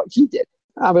done this what he did.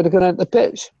 I would have gone into the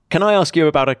pits. Can I ask you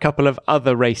about a couple of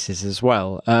other races as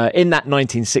well? In that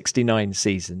 1969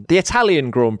 season, the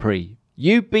Italian Grand Prix,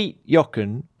 you beat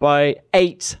Jochen by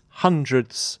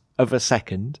 0.08 of a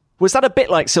second. Was that a bit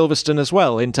like Silverstone as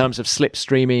well, in terms of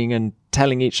slipstreaming and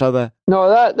telling each other? No,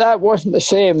 that wasn't the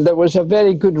same. There was a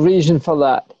very good reason for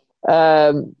that.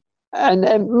 And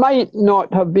it might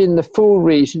not have been the full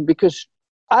reason, because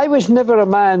I was never a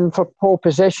man for pole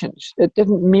positions. It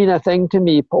didn't mean a thing to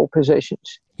me, pole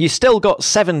positions. You still got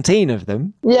 17 of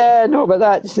them. Yeah, no, but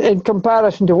that's in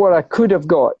comparison to what I could have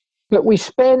got. But we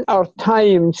spent our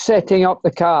time setting up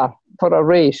the car for a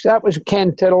race. That was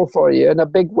Ken Tyrrell for you in a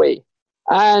big way.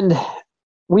 And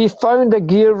we found a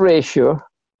gear ratio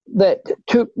that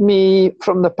took me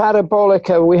from the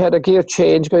Parabolica. We had a gear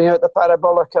change going out the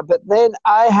Parabolica, but then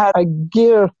I had a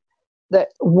gear that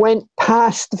went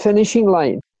past the finishing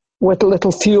line with a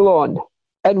little fuel on.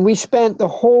 And we spent the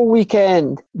whole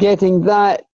weekend getting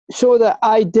that so that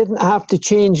I didn't have to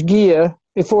change gear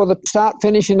before the start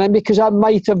finishing line, because I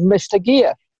might have missed a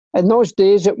gear. In those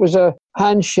days, it was a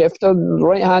hand shift on the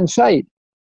right-hand side.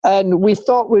 And we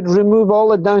thought we'd remove all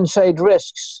the downside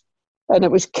risks. And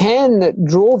it was Ken that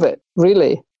drove it,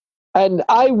 really. And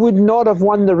I would not have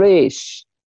won the race.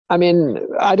 I mean,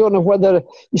 I don't know whether,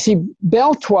 you see,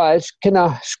 Beltoise kind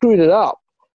of screwed it up,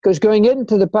 because going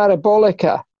into the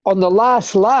Parabolica, on the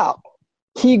last lap,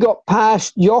 he got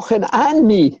past Jochen and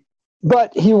me,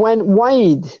 but he went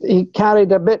wide. He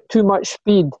carried a bit too much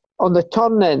speed on the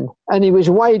turn in, and he was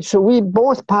wide, so we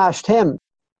both passed him.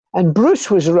 And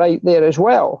Bruce was right there as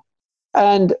well.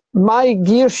 And my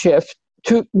gear shift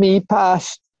took me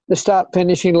past the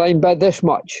start-finishing line by this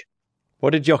much.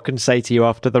 What did Jochen say to you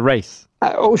after the race?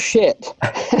 Oh, shit.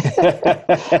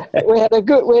 we had a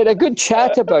good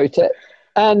chat about it.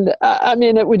 And, I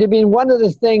mean, it would have been one of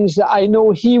the things that I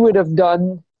know he would have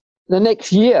done the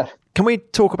next year. Can we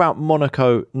talk about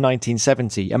Monaco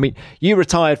 1970? I mean, you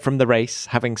retired from the race,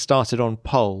 having started on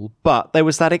pole, but there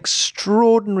was that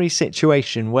extraordinary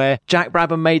situation where Jack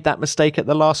Brabham made that mistake at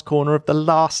the last corner of the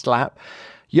last lap.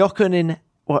 Jochen,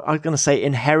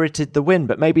 inherited the win,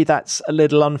 but maybe that's a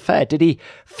little unfair. Did he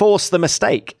force the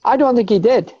mistake? I don't think he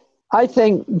did. I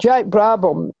think Jack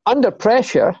Brabham, under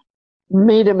pressure,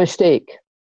 made a mistake.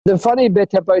 The funny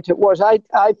bit about it was I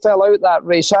fell out that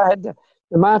race.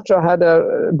 The Matra had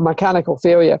a mechanical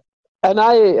failure, and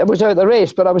I was out of the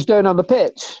race, but I was down on the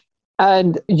pits.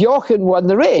 And Jochen won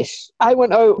the race. I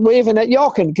went out waving at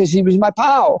Jochen because he was my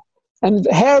pal. And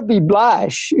Herbie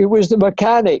Blash, who was the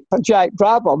mechanic for Jack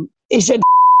Brabham, he said,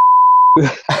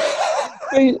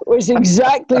 it was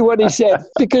exactly what he said,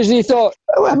 because he thought,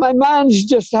 oh, my man's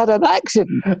just had an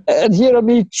accident, and here are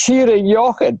me cheering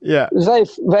Jochen. Yeah. It was very,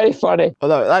 very funny.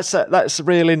 Although that's a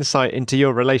real insight into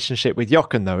your relationship with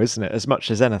Jochen, though, isn't it? As much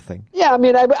as anything. Yeah, I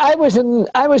mean, I was in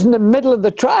the middle of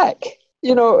the track,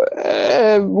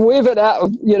 waving at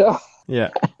him, Yeah.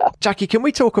 Jackie, can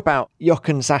we talk about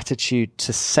Jochen's attitude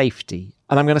to safety?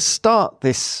 And I'm going to start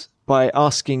this by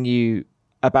asking you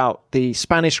about the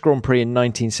Spanish Grand Prix in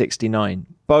 1969.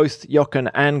 Both Jochen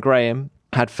and Graham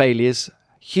had failures,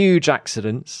 huge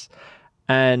accidents,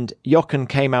 and Jochen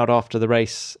came out after the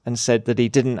race and said that he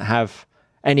didn't have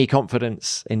any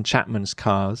confidence in Chapman's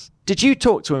cars. Did you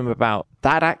talk to him about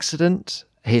that accident,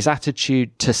 his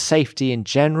attitude to safety in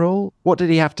general? What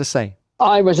did he have to say?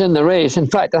 I was in the race. In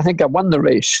fact, I think I won the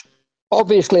race.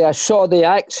 Obviously, I saw the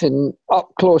accident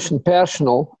up close and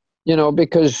personal,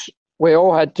 because we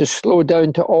all had to slow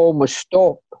down to almost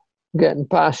stop getting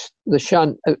past the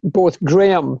shunt. Both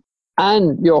Graham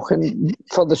and Jochen,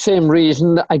 for the same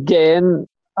reason, again,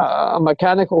 a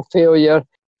mechanical failure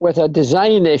with a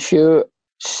design issue,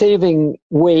 saving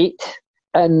weight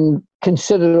and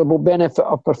considerable benefit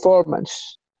of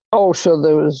performance. Also,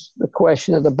 there was the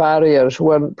question of the barriers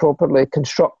weren't properly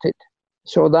constructed.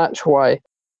 So that's why.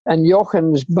 And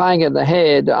Jochen's banging the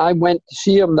head. I went to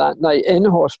see him that night in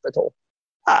hospital.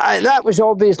 That was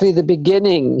obviously the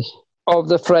beginning of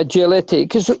the fragility.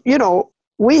 Because,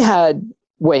 we had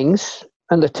wings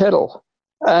and the Tyrrell.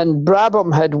 And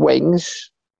Brabham had wings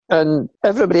and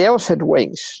everybody else had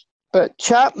wings. But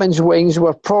Chapman's wings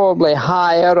were probably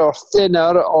higher or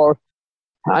thinner or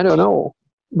I don't know.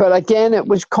 But again, it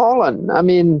was Colin. I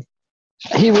mean,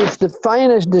 he was the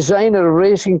finest designer of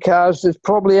racing cars that's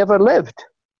probably ever lived.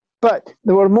 But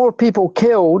there were more people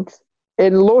killed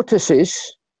in Lotuses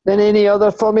than any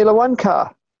other Formula One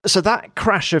car. So that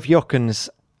crash of Jochen's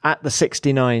at the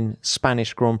 69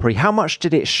 Spanish Grand Prix, how much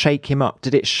did it shake him up?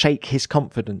 Did it shake his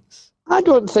confidence? I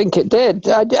don't think it did.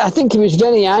 I think he was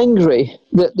very angry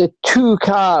that the two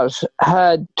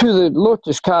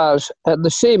Lotus cars at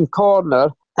the same corner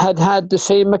had the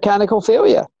same mechanical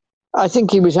failure. I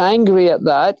think he was angry at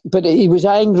that, but he was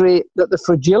angry at the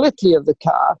fragility of the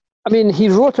car. I mean, he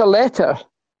wrote a letter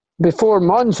before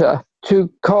Monza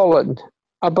to Colin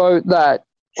about that.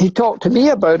 He talked to me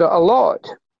about it a lot.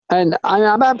 And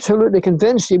I'm absolutely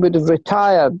convinced he would have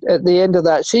retired at the end of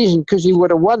that season because he would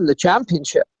have won the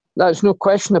championship. There's no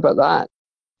question about that.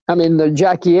 I mean, the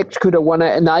Jackie Ickx could have won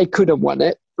it and I could have won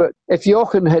it. But if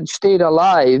Jochen had stayed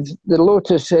alive, the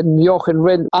Lotus and Jochen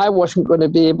Rindt, I wasn't going to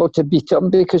be able to beat him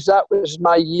because that was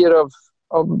my year of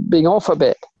being off a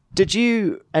bit. Did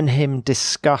you and him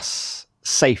discuss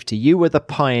safety? You were the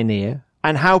pioneer.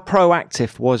 And how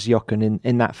proactive was Jochen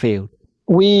in that field?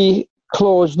 We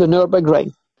closed the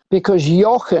Nürburgring because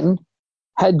Jochen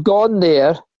had gone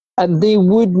there and they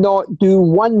would not do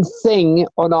one thing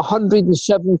on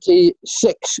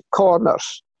 176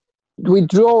 corners. We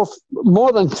drove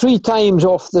more than 3 times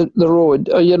off the road,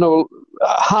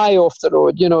 high off the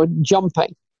road,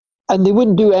 jumping. And they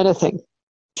wouldn't do anything.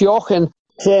 Jochen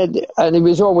said, and he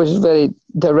was always very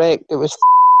direct, it was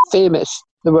famous,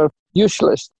 they were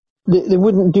useless. They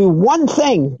wouldn't do one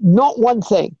thing, not one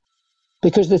thing.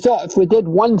 Because they thought if we did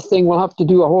one thing, we'll have to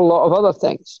do a whole lot of other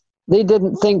things. They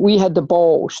didn't think we had the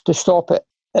balls to stop it.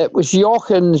 It was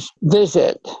Jochen's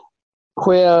visit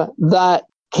where that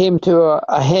came to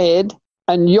a head.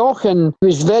 And Jochen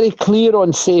was very clear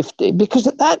on safety because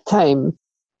at that time,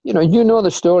 you know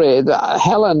the story, that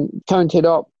Helen counted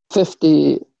up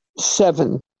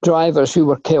 57 drivers who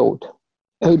were killed,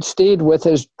 who'd stayed with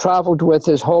us, travelled with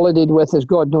us, holidayed with us,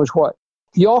 God knows what.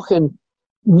 Jochen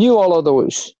knew all of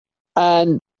those.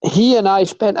 And he and I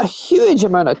spent a huge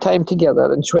amount of time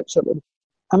together in Switzerland.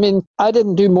 I mean, I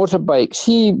didn't do motorbikes.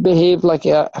 He behaved like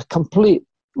a complete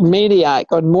maniac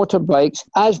on motorbikes,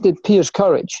 as did Piers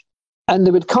Courage. And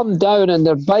they would come down on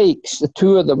their bikes, the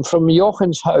two of them, from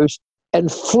Jochen's house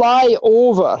and fly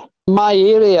over my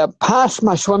area, past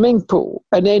my swimming pool,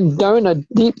 and then down a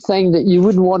deep thing that you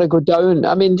wouldn't want to go down.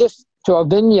 I mean, just to a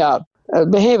vineyard,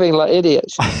 behaving like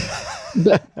idiots.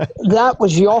 But that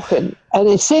was Jochen. And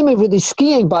the same with his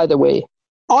skiing, by the way.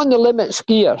 On the limit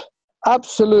skier.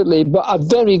 Absolutely, but a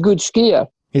very good skier.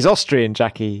 He's Austrian,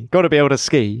 Jackie. Got to be able to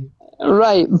ski.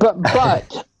 Right, but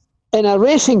in a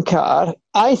racing car,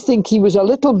 I think he was a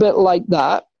little bit like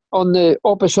that on the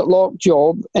opposite lock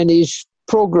job in his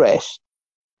progress.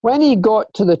 When he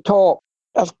got to the top,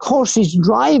 of course his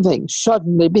driving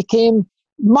suddenly became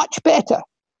much better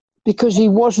because he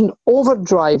wasn't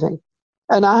overdriving.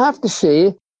 And I have to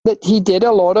say that he did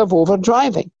a lot of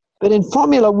overdriving. But in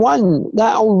Formula One,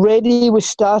 that already was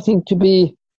starting to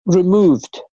be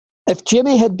removed. If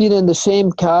Jimmy had been in the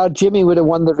same car, Jimmy would have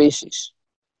won the races,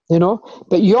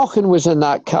 But Jochen was in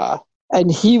that car,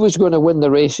 and he was going to win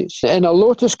the races. In a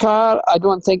Lotus car, I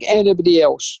don't think anybody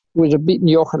else would have beaten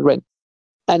Jochen Rindt.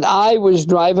 And I was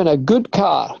driving a good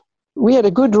car. We had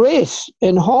a good race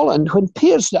in Holland when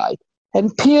Piers died.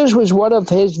 And Piers was one of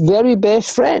his very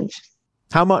best friends.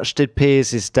 How much did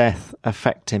Piers' death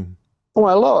affect him? Oh,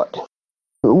 a lot.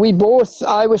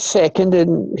 I was second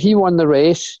and he won the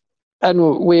race.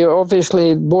 And we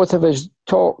obviously, both of us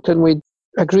talked and we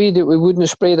agreed that we wouldn't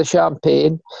spray the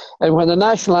champagne. And when the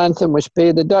national anthem was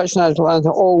played, the Dutch national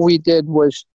anthem, all we did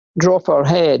was drop our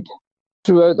head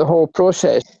throughout the whole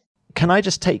process. Can I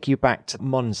just take you back to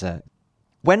Monza?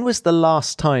 When was the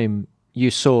last time you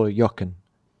saw Jochen?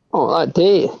 Oh, that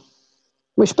day.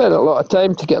 We spent a lot of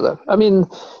time together. I mean,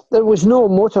 there was no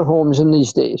motorhomes in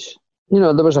these days. There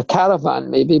was a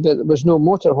caravan maybe, but there was no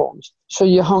motorhomes. So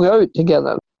you hung out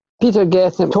together. Peter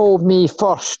Gethin told me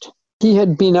first. He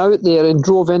had been out there and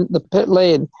drove into the pit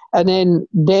lane. And then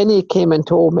Denny came and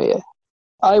told me.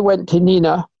 I went to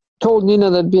Nina, told Nina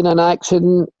there'd been an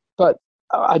accident, but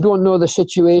I don't know the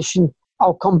situation.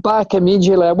 I'll come back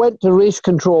immediately. I went to race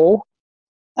control.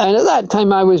 And at that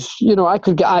time, I was, I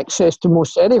could get access to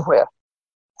most anywhere.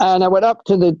 And I went up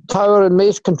to the tower in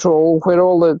race control where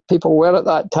all the people were at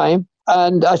that time.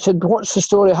 And I said, what's the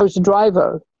story? How's the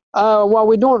driver? Well,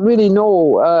 we don't really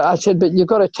know. I said, but you've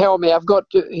got to tell me.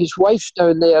 His wife's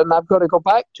down there and I've got to go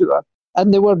back to her.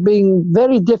 And they were being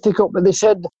very difficult, but they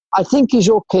said, I think he's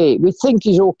okay. We think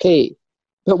he's okay,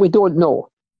 but we don't know.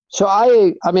 So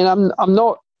I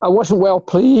wasn't well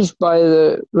pleased by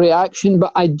the reaction,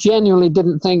 but I genuinely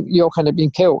didn't think Jochen had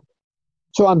been killed.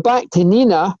 So I'm back to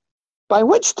Nina, by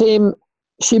which time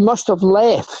she must have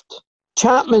left.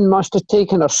 Chapman must have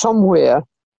taken her somewhere,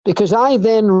 because I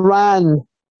then ran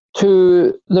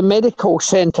to the medical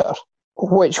centre,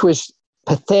 which was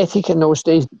pathetic in those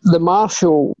days. The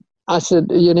marshal, I said,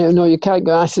 no, you can't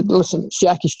go. I said, listen, it's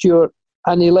Jackie Stewart,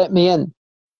 and he let me in.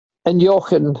 And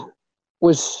Jochen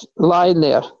was lying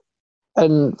there.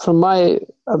 And from I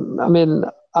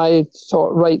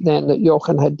thought right then that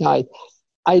Jochen had died.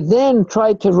 I then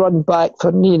tried to run back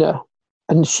for Nina,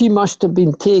 and she must have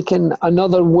been taken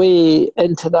another way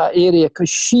into that area, because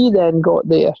she then got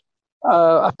there.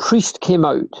 A priest came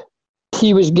out.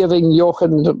 He was giving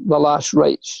Jochen the last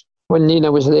rites when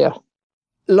Nina was there.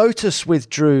 Lotus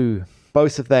withdrew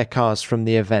both of their cars from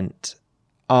the event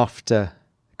after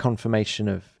confirmation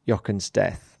of Jochen's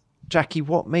death. Jackie,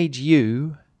 what made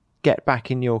you get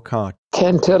back in your car?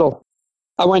 Ken Tyrrell.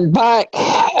 I went back,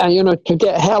 to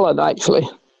get Helen, actually.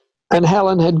 And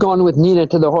Helen had gone with Nina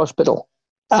to the hospital.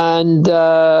 And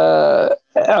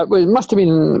it must have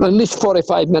been at least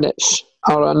 45 minutes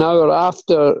or an hour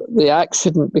after the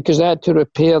accident, because they had to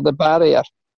repair the barrier.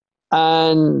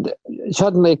 And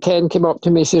suddenly Ken came up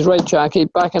to me and says, right, Jackie,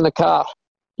 back in the car.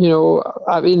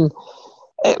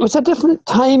 It was a different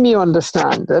time, you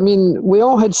understand. We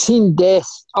all had seen death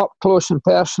up close and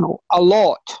personal, a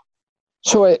lot.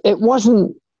 So it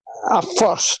wasn't a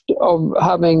first of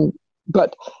having,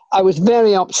 but I was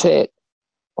very upset.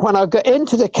 When I got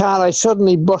into the car, I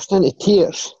suddenly burst into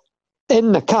tears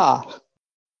in the car.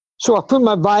 So I put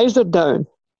my visor down,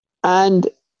 and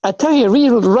I tell you,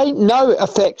 right now it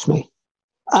affects me.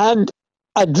 And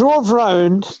I drove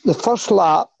round the first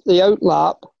lap, the out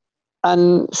lap,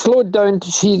 and slowed down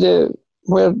to see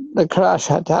where the crash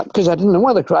had happened, because I didn't know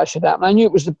where the crash had happened. I knew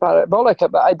it was the Parabolica,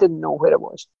 but I didn't know where it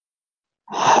was.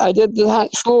 I did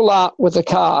that slow lap with the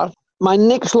car. My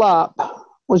next lap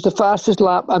was the fastest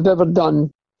lap I've ever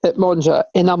done at Monza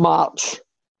in a March.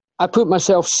 I put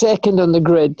myself second on the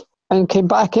grid and came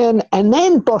back in, and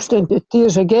then burst into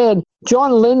tears again.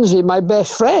 John Lindsay, my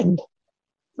best friend,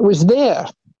 was there.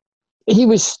 He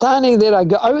was standing there. I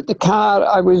got out the car.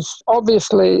 I was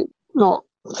obviously not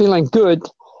feeling good.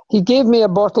 He gave me a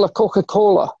bottle of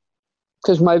Coca-Cola,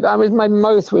 because my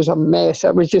mouth was a mess.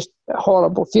 It was just a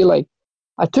horrible feeling.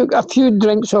 I took a few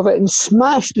drinks of it and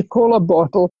smashed the cola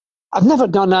bottle. I've never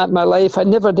done that in my life. I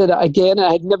never did it again.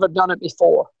 I had never done it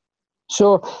before.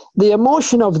 So the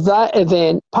emotion of that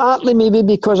event, partly maybe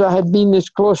because I had been as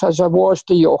close as I was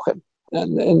to Jochen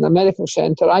in the medical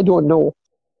centre, I don't know.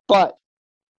 But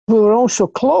we were also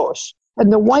close,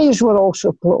 and the wives were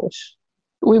also close.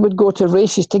 We would go to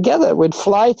races together. We'd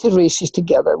fly to races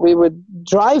together. We would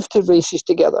drive to races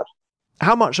together.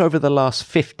 How much over the last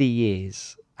 50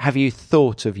 years have you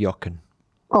thought of Jochen?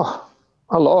 Oh,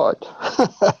 a lot.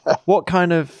 What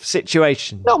kind of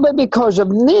situation? No, but because of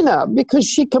Nina, because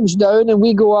she comes down and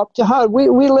we go up to her. We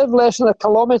live less than a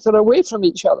kilometre away from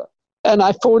each other. And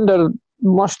I phoned her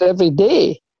almost every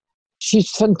day. She's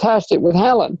fantastic with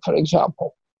Helen, for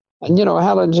example. And,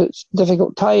 Helen's a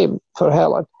difficult time for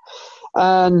Helen.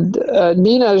 And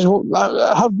Nina is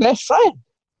her best friend.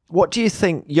 What do you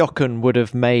think Jochen would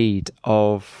have made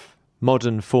of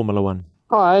modern Formula One?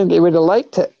 Oh, I think he would have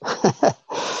liked it.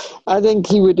 I think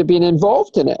he would have been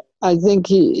involved in it. I think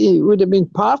he would have been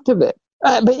part of it.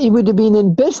 But he would have been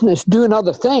in business doing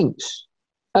other things.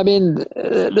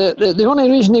 The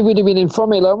only reason he would have been in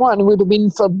Formula One would have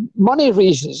been for money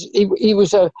reasons. He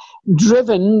was a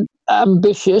driven,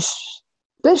 ambitious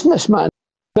businessman.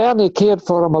 Bernie cared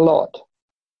for him a lot.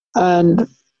 And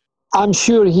I'm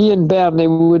sure he and Bernie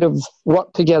would have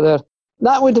worked together.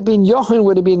 That would have been, Jochen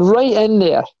would have been right in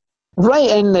there.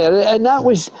 And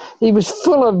he was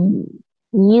full of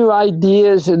new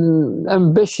ideas and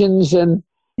ambitions, and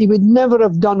he would never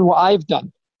have done what I've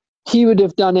done. He would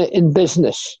have done it in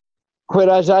business,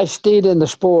 whereas I stayed in the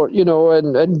sport,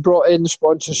 and brought in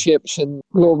sponsorships and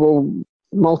global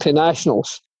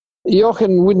multinationals.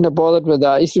 Jochen wouldn't have bothered with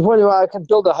that. He said, I can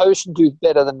build a house and do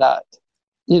better than that.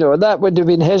 That would have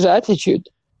been his attitude.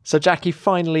 So, Jackie,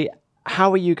 finally,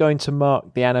 how are you going to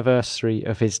mark the anniversary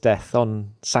of his death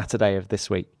on Saturday of this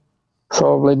week?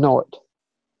 Probably not.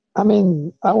 I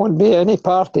mean, I won't be at any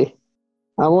party.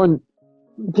 I won't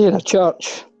be in a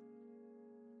church.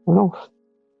 You know?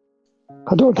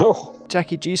 I don't know.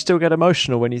 Jackie, do you still get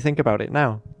emotional when you think about it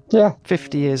now? Yeah.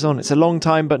 50 years on. It's a long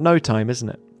time, but no time, isn't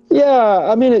it? Yeah,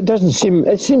 I mean, it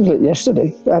seems like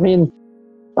yesterday. I mean,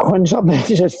 when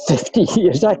somebody says 50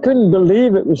 years, I couldn't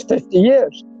believe it was 50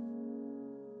 years.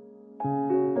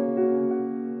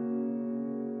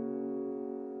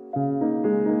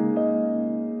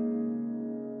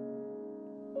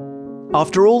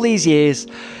 After all these years,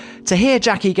 to hear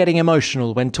Jackie getting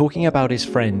emotional when talking about his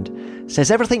friend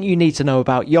says everything you need to know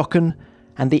about Jochen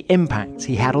and the impact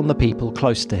he had on the people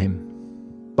close to him.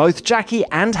 Both Jackie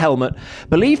and Helmut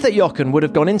believe that Jochen would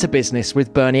have gone into business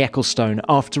with Bernie Ecclestone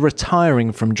after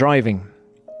retiring from driving.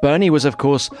 Bernie was, of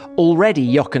course,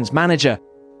 already Jochen's manager.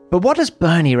 But what does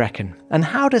Bernie reckon, and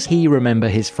how does he remember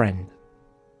his friend?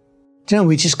 You know,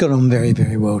 we just got on very,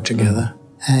 very well together.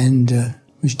 And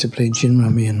we used to play gin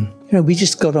rummy, and, you know, we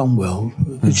just got on well.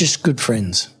 We were just good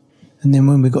friends. And then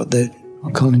when we got there,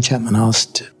 Colin Chapman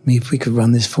asked me if we could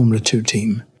run this Formula 2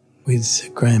 team with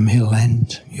Graham Hill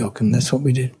and Jochen. That's what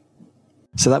we did.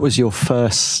 So that was your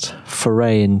first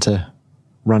foray into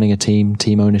running a team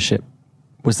ownership.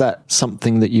 Was that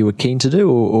something that you were keen to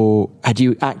do, or had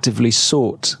you actively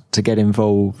sought to get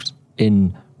involved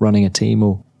in running a team?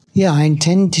 Or yeah, I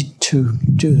intended to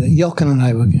do that. Jochen and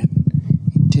I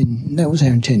that was our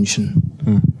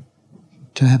intention,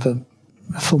 to have a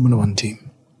Formula 1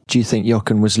 team. Do you think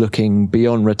Jochen was looking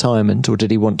beyond retirement, or did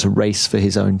he want to race for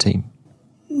his own team?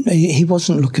 He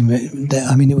wasn't looking at that.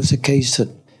 I mean, it was a case that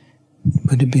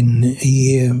would have been a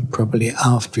year probably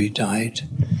after he died.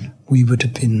 We would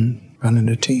have been running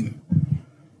a team.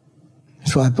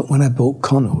 So when I bought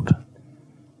Connaught,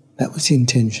 that was the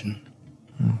intention.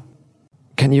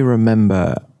 Can you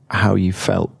remember how you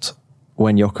felt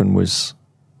when Jochen was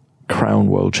crowned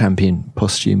world champion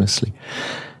posthumously?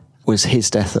 Was his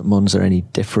death at Monza any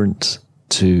different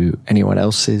to anyone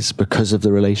else's because of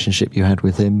the relationship you had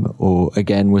with him? Or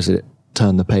again, was it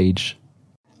turn the page?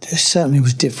 It certainly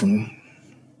was different,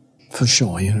 for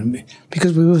sure, you know,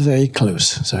 because we were very close,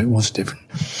 so it was different.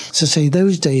 So say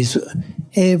those days,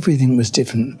 everything was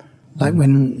different. Like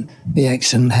when the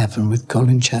accident happened with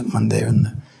Colin Chapman there,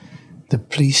 and the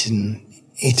police in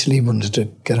Italy wanted to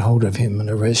get a hold of him and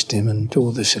arrest him and do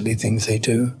all the silly things they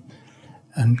do,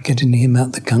 and getting him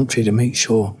out the country to make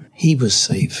sure he was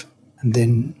safe, and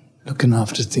then looking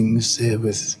after things there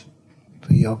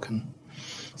for Jochen.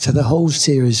 So the whole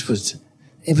series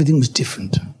everything was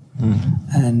different.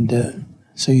 And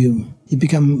so you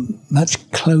become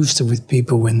much closer with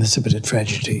people when there's a bit of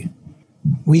tragedy.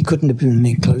 We couldn't have been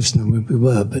any closer than we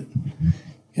were, but,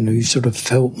 you know, you sort of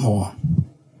felt more.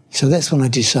 So that's when I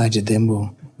decided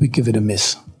then, we give it a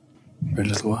miss for a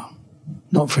little while.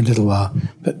 Not for a little while,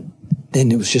 but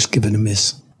then it was just give it a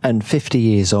miss. And 50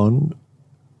 years on,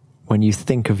 when you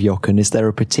think of Jochen, is there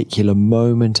a particular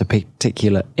moment, a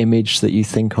particular image that you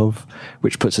think of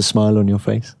which puts a smile on your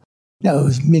face? No, it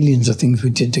was millions of things we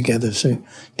did together, so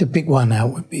to pick one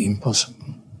out would be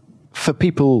impossible. For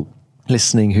people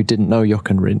listening who didn't know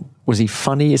Jochen Rindt, was he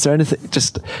funny? Is there anything,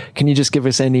 can you just give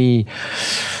us any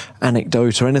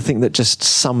anecdote or anything that just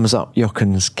sums up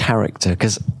Jochen's character?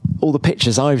 Because all the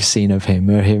pictures I've seen of him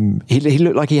are he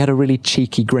looked like he had a really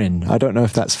cheeky grin. I don't know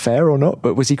if that's fair or not,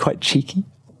 but was he quite cheeky?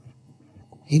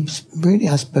 He was really,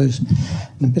 I suppose,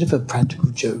 a bit of a practical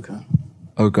joker.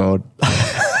 Oh, God.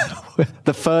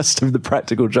 The first of the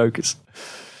practical jokers.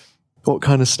 What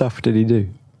kind of stuff did he do?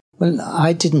 Well,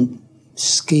 I didn't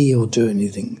ski or do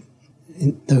anything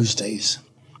in those days.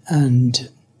 And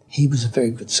he was a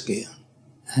very good skier.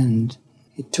 And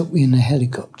he took me in a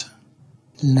helicopter,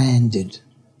 landed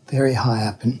very high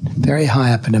up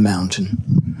in a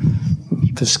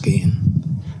mountain for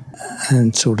skiing,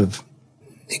 and sort of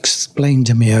explained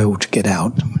to me how to get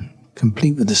out,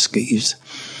 complete with the skis,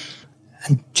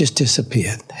 and just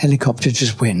disappeared. The helicopter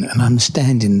just went, and I'm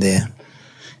standing there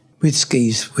with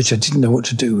skis, which I didn't know what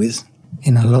to do with,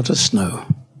 in a lot of snow,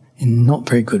 in not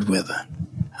very good weather.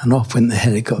 And off went the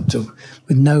helicopter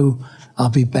with no, I'll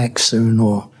be back soon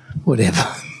or whatever.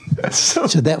 So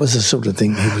that was the sort of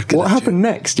thing he would get. What happened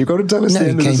next? You've got to tell us. No,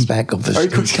 he came back, obviously.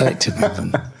 Collected with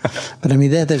them. But I mean,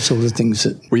 they're the sort of things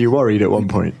that... Were you worried at one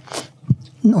point?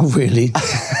 Not really.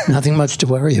 Nothing much to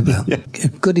worry about. Yeah. A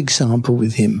good example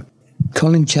with him,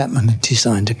 Colin Chapman had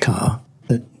designed a car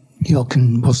that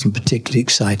Jochen wasn't particularly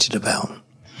excited about.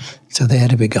 So they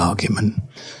had a big argument.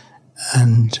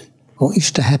 And what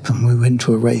used to happen, we went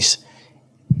to a race,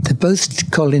 both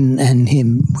Colin and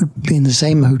him would be in the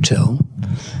same hotel,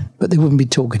 but they wouldn't be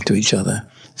talking to each other.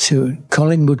 So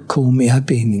Colin would call me, I'd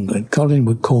be in England, Colin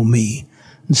would call me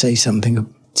and say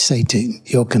something, say to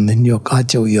Jochen, then I'd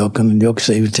tell Jochen, and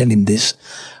Jochen would tell him this.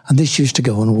 And this used to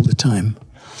go on all the time.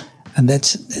 And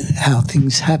that's how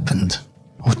things happened,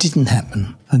 or didn't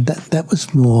happen. And that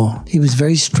was more, he was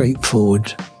very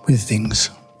straightforward with things.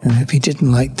 And if he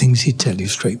didn't like things, he'd tell you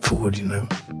straightforward, you know.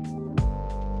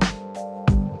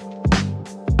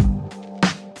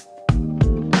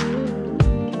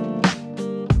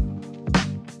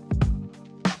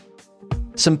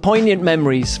 Some poignant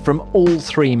memories from all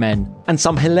three men, and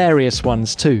some hilarious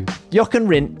ones too. Jochen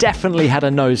Rindt definitely had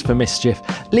a nose for mischief,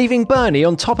 leaving Bernie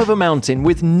on top of a mountain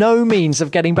with no means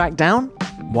of getting back down?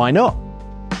 Why not?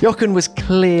 Jochen was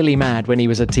clearly mad when he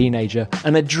was a teenager,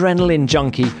 an adrenaline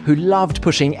junkie who loved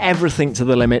pushing everything to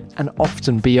the limit and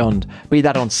often beyond, be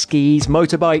that on skis,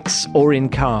 motorbikes, or in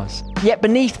cars. Yet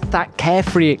beneath that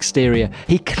carefree exterior,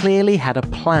 he clearly had a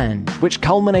plan, which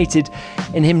culminated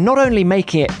in him not only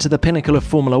making it to the pinnacle of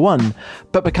Formula One,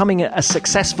 but becoming a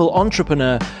successful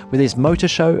entrepreneur with his motor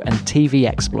show and TV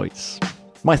exploits.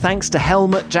 My thanks to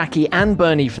Helmut, Jackie and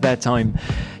Bernie for their time.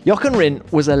 Jochen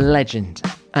Rindt was a legend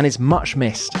and is much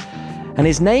missed. And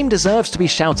his name deserves to be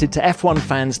shouted to F1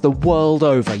 fans the world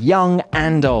over, young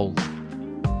and old.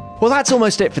 Well, that's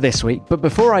almost it for this week, but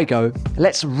before I go,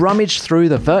 let's rummage through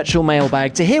the virtual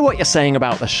mailbag to hear what you're saying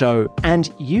about the show.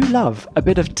 And you love a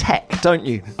bit of tech, don't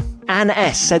you? Anne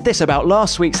S. said this about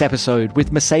last week's episode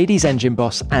with Mercedes engine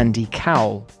boss Andy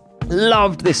Cowell.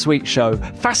 Loved this week's show.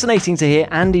 Fascinating to hear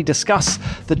Andy discuss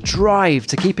the drive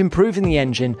to keep improving the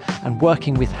engine and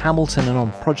working with Hamilton and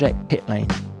on Project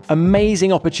Pitlane.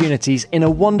 Amazing opportunities in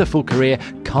a wonderful career.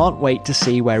 Can't wait to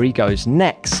see where he goes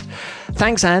next.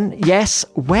 Thanks, Anne. Yes,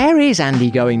 where is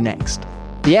Andy going next?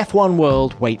 The F1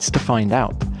 world waits to find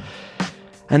out.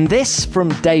 And this from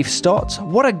Dave Stott.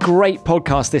 What a great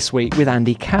podcast this week with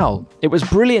Andy Cowell. It was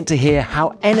brilliant to hear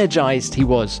how energised he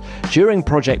was during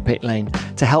Project Pitlane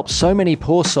to help so many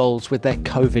poor souls with their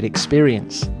COVID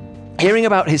experience. Hearing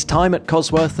about his time at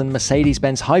Cosworth and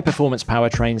Mercedes-Benz high-performance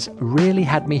powertrains really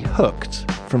had me hooked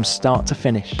from start to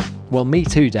finish. Well, me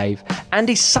too, Dave.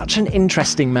 Andy's such an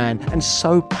interesting man and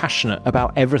so passionate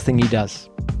about everything he does.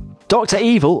 Dr.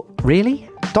 Evil, really?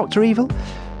 Dr. Evil?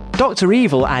 Dr.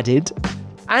 Evil added,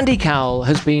 Andy Cowell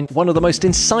has been one of the most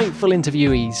insightful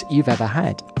interviewees you've ever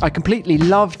had. I completely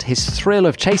loved his thrill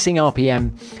of chasing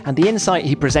RPM and the insight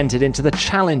he presented into the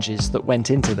challenges that went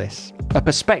into this. A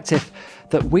perspective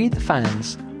that we, the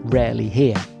fans, rarely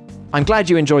hear. I'm glad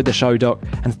you enjoyed the show, Doc,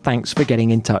 and thanks for getting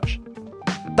in touch.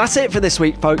 That's it for this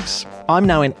week, folks. I'm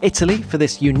now in Italy for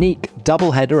this unique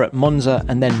doubleheader at Monza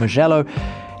and then Mugello.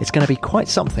 It's going to be quite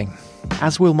something,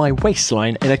 as will my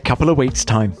waistline in a couple of weeks'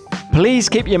 time. Please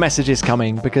keep your messages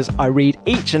coming because I read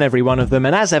each and every one of them,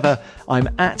 and as ever, I'm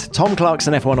at Tom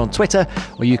Clarkson F1 on Twitter,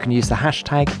 or you can use the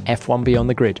hashtag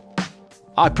F1BeyondTheGrid.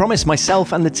 I promise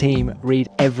myself and the team read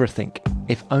everything,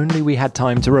 if only we had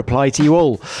time to reply to you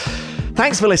all.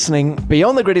 Thanks for listening.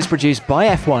 Beyond the Grid is produced by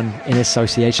F1 in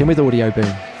association with Audio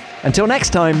Boom. Until next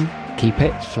time, keep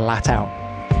it flat out.